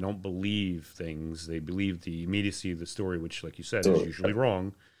they don't believe things. They believe the immediacy of the story, which, like you said, is usually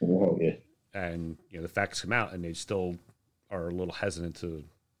wrong. Oh, yeah. And the facts come out, and they still are a little hesitant to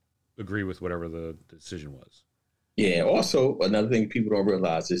agree with whatever the decision was. Yeah. Also, another thing people don't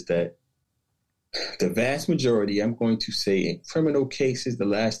realize is that the vast majority, I'm going to say, in criminal cases, the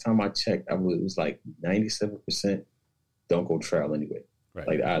last time I checked, it was like 97% don't go to trial anyway. Right.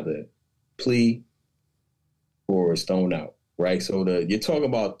 Like either plea or it's thrown out, right? So you're talking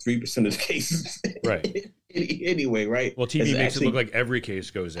about 3% of the cases, right? Anyway, right? Well, TV makes it look like every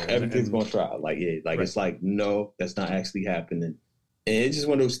case goes there. Everything's going to trial. Like, yeah, like right. It's like, no, that's not actually happening. And it's just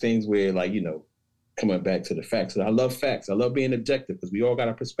one of those things where, like, coming back to the facts. I love facts. I love being objective because we all got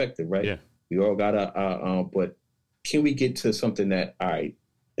a perspective, right? Yeah. We all got but can we get to something that, all right,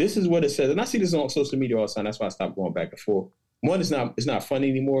 this is what it says. And I see this on social media all the time. That's why I stopped going back and forth. One, it's not funny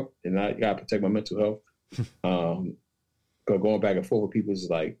anymore, and I got to protect my mental health. But going back and forth with people is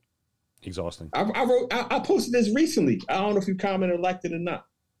like exhausting. I posted this recently. I don't know if you commented or liked it or not.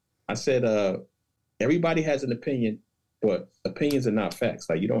 I said, everybody has an opinion, but opinions are not facts.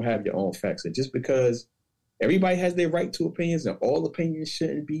 Like, you don't have your own facts. And just because everybody has their right to opinions, and all opinions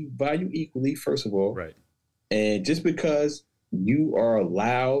shouldn't be valued equally, first of all. Right. And just because you are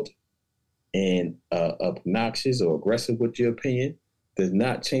loud and obnoxious or aggressive with your opinion does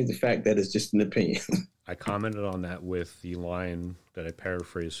not change the fact that it's just an opinion. I commented on that with the line that I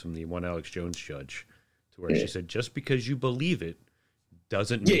paraphrased from the one Alex Jones judge, to where she said, just because you believe it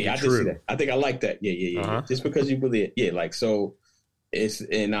doesn't make it true. I did see that. I think I like that. Yeah. Just because you believe it. Yeah, like, so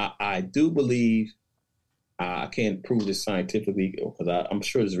and I do believe, I can't prove this scientifically because I'm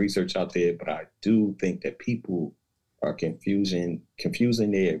sure there's research out there, but I do think that people are confusing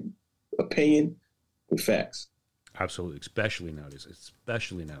their opinion with facts. Absolutely, especially nowadays.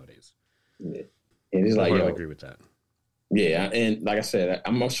 Yeah. And it's like, I agree with that. Yeah, and like I said,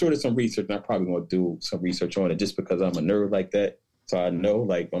 I'm sure there's some research, and I'm probably going to do some research on it just because I'm a nerd like that. So I know,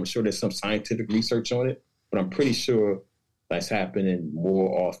 like, I'm sure there's some scientific research on it, but I'm pretty sure that's happening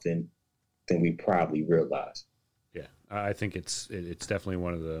more often than we probably realize. Yeah, I think it's definitely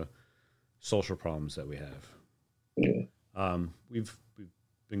one of the social problems that we have. Yeah. We've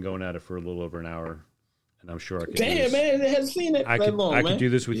been going at it for a little over an hour, and I'm sure I could. Damn, man, I haven't seen it. I could do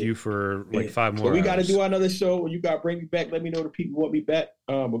this with you for like 5 more. But we got to hours. do another show. You got to bring me back. Let me know the people want me back.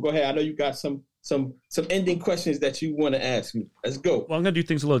 But go ahead. I know you got some ending questions that you want to ask me. Let's go. Well, I'm gonna do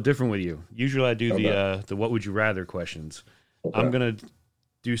things a little different with you. Usually, I do the what would you rather questions. Okay. I'm gonna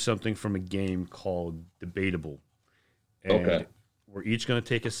do something from a game called Debatable, and we're each gonna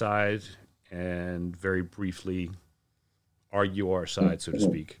take a side and very briefly argue our side, so to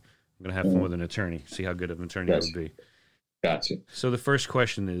speak. I'm going to have fun with an attorney, see how good of an attorney I would be. Gotcha. So the first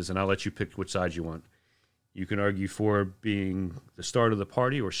question is, and I'll let you pick which side you want. You can argue for being the start of the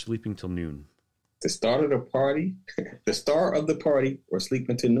party or sleeping till noon. The start of the party? The start of the party or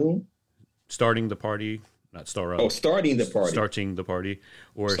sleeping till noon? Starting the party, not start up. Oh, starting the party. Starting the party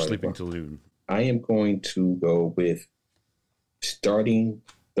or sleeping till noon. I am going to go with starting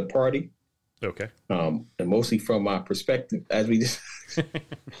the party. Okay. And mostly from my perspective, as we just,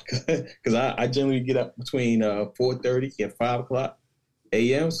 because I generally get up between 4:30 and 5 o'clock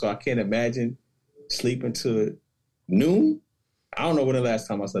a.m. So I can't imagine sleeping to noon. I don't know when the last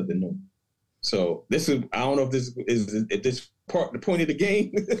time I slept at noon. So I don't know if this is at this part the point of the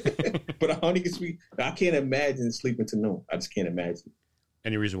game, but I can't imagine sleeping to noon. I just can't imagine.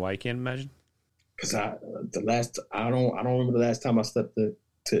 Any reason why you can't imagine? Because I don't remember the last time I slept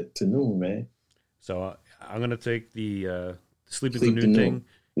to noon, man. So I'm going to take the sleeping till noon thing.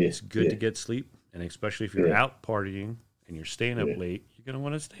 Yeah, it's good to get sleep, and especially if you're out partying and you're staying up late, you're going to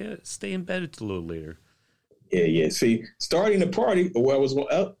want to stay in bed a little later. Yeah. See, starting the party, what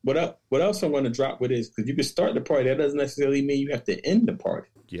else I'm going to drop with is, because you can start the party, that doesn't necessarily mean you have to end the party.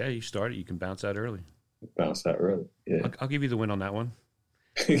 Yeah, you start it. You can bounce out early. Yeah. I'll give you the win on that one.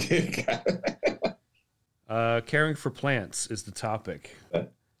 Caring for plants is the topic.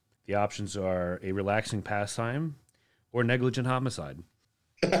 The options are a relaxing pastime or negligent homicide.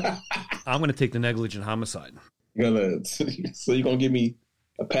 I'm going to take the negligent homicide. So you're going to give me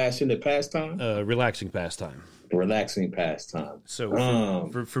a passionate pastime? Relaxing pastime. Relaxing pastime. So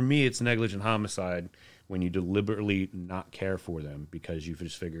for me, it's negligent homicide when you deliberately not care for them because you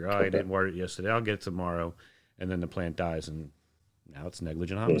just figure, I didn't water it yesterday, I'll get it tomorrow, and then the plant dies and Now it's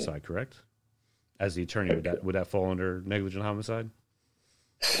negligent homicide, correct? As the attorney, would that fall under negligent homicide?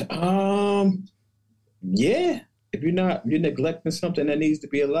 Yeah. If you're neglecting something that needs to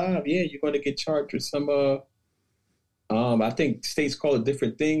be alive, yeah, you're going to get charged with some. I think states call it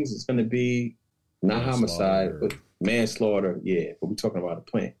different things. It's going to be not homicide, but manslaughter. Yeah, but we're talking about a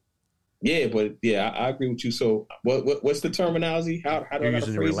plant. Yeah, but yeah, I agree with you. So, what's the terminology? How do You're I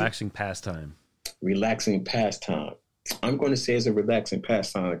using a relaxing pastime? Relaxing pastime. I'm going to say it's a relaxing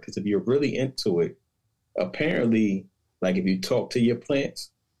pastime because if you're really into it, apparently, like if you talk to your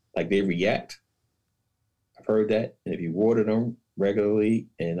plants, like they react. I've heard that. And if you water them regularly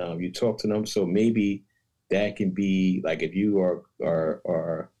and you talk to them, so maybe that can be like if you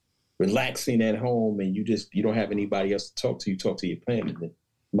are relaxing at home and you don't have anybody else to talk to, you talk to your plant and it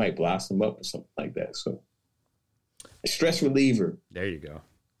might blossom up or something like that. So a stress reliever. There you go.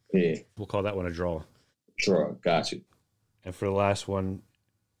 Yeah. We'll call that one a draw. Draw. Got you. And for the last one,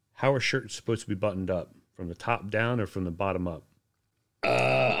 how are shirts supposed to be buttoned up? From the top down or from the bottom up?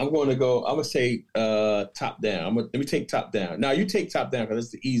 I'm going to say top down. Let me take top down. Now you take top down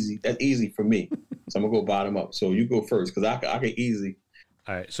because that's easy for me. So I'm going to go bottom up. So you go first because I can easily.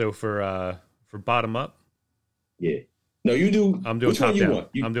 All right. So for bottom up. Yeah. No, you do. I'm doing top down.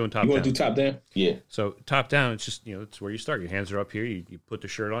 I'm doing top down. You want to do top down? Yeah. So top down, it's just, it's where you start. Your hands are up here. You put the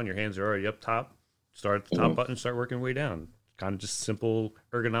shirt on. Your hands are already up top. Start at the top button, start working your way down. Kind of just simple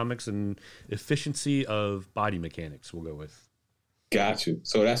ergonomics and efficiency of body mechanics we'll go with. Got you.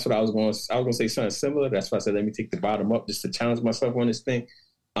 So that's what I was going to say something similar. That's why I said, let me take the bottom up just to challenge myself on this thing.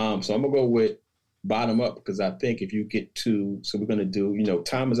 So I'm going to go with bottom up because I think if you get to, so we're going to do,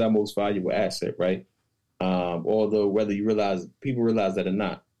 time is our most valuable asset, right? Although whether people realize that or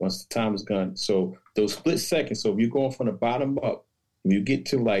not, once the time is gone. So those split seconds. So if you're going from the bottom up, when you get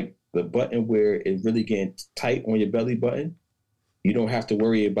to like the button where it's really getting tight on your belly button, you don't have to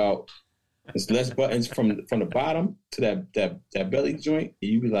worry about there's less buttons from the bottom to that belly joint.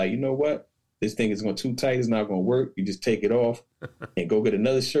 And you be like, you know what? This thing is going too tight. It's not going to work. You just take it off and go get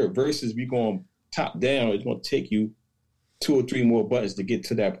another shirt. Versus we going top down, it's going to take you 2 or 3 more buttons to get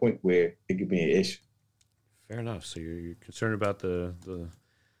to that point where it could be an issue. Fair enough. So you're concerned about the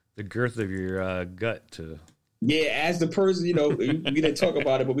girth of your gut to. Yeah, as the person, we didn't talk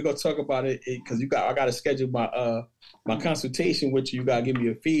about it, but we're gonna talk about it because I got to schedule my consultation with you. You gotta give me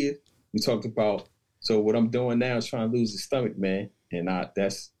a fee. We talked about so what I'm doing now is trying to lose the stomach, man, and I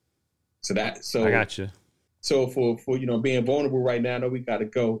got you. So for being vulnerable right now, I know we got to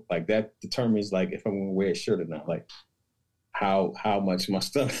go. Like that determines like if I'm gonna wear a shirt or not. Like how much my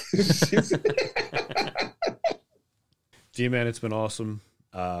stomach. G-Man, it's been awesome.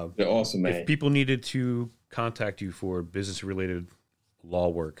 They're awesome, man. If people needed to contact you for business-related law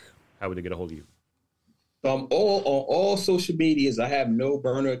work, how would they get a hold of you? On all social medias. I have no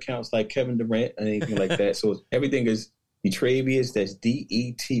burner accounts like Kevin Durant or anything like that. So everything is Detravius. That's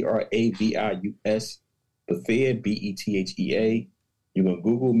Detravius. Bethea, Bethea. You can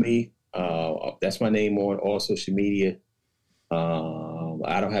Google me. That's my name on all social media.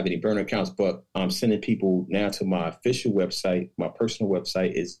 I don't have any burner accounts, but I'm sending people now to my official website. My personal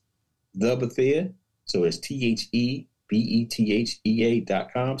website is The Bethea. So it's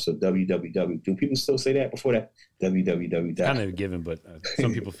TheBethea.com. So www. Do people still say that before that? www. Kind of given, but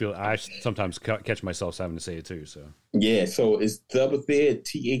some people feel I sometimes catch myself having to say it too. So yeah, so it's The Bethea,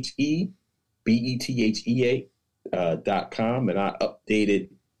 TheBethea.com, and I updated.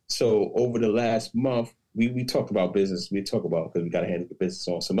 So over the last month, we talked about business. We talk about because we got to handle the business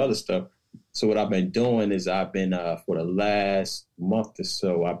on some other stuff. So what I've been doing is I've been for the last month or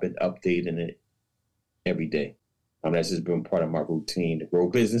so, I've been updating it every day. That's just been part of my routine to grow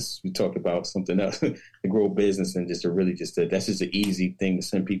business. We talked about something else to grow business and that's just an easy thing to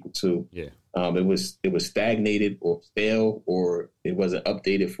send people to. Yeah. It was stagnated or stale or it wasn't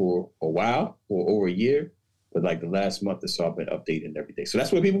updated for a while or over a year. But like the last month or so, I've been updating every day. So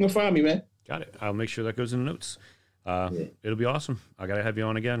that's where people can find me, man. Got it. I'll make sure that goes in the notes. It'll be awesome. I got to have you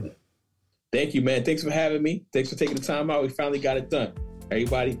on again. Thank you, man. Thanks for having me. Thanks for taking the time out. We finally got it done.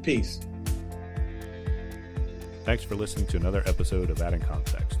 Everybody, peace. Thanks for listening to another episode of Adding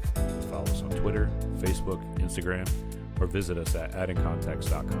Context. Follow us on Twitter, Facebook, Instagram, or visit us at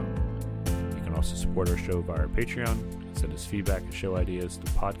addingcontext.com. You can also support our show via our Patreon and send us feedback and show ideas to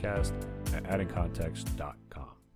podcast@addingcontext.com.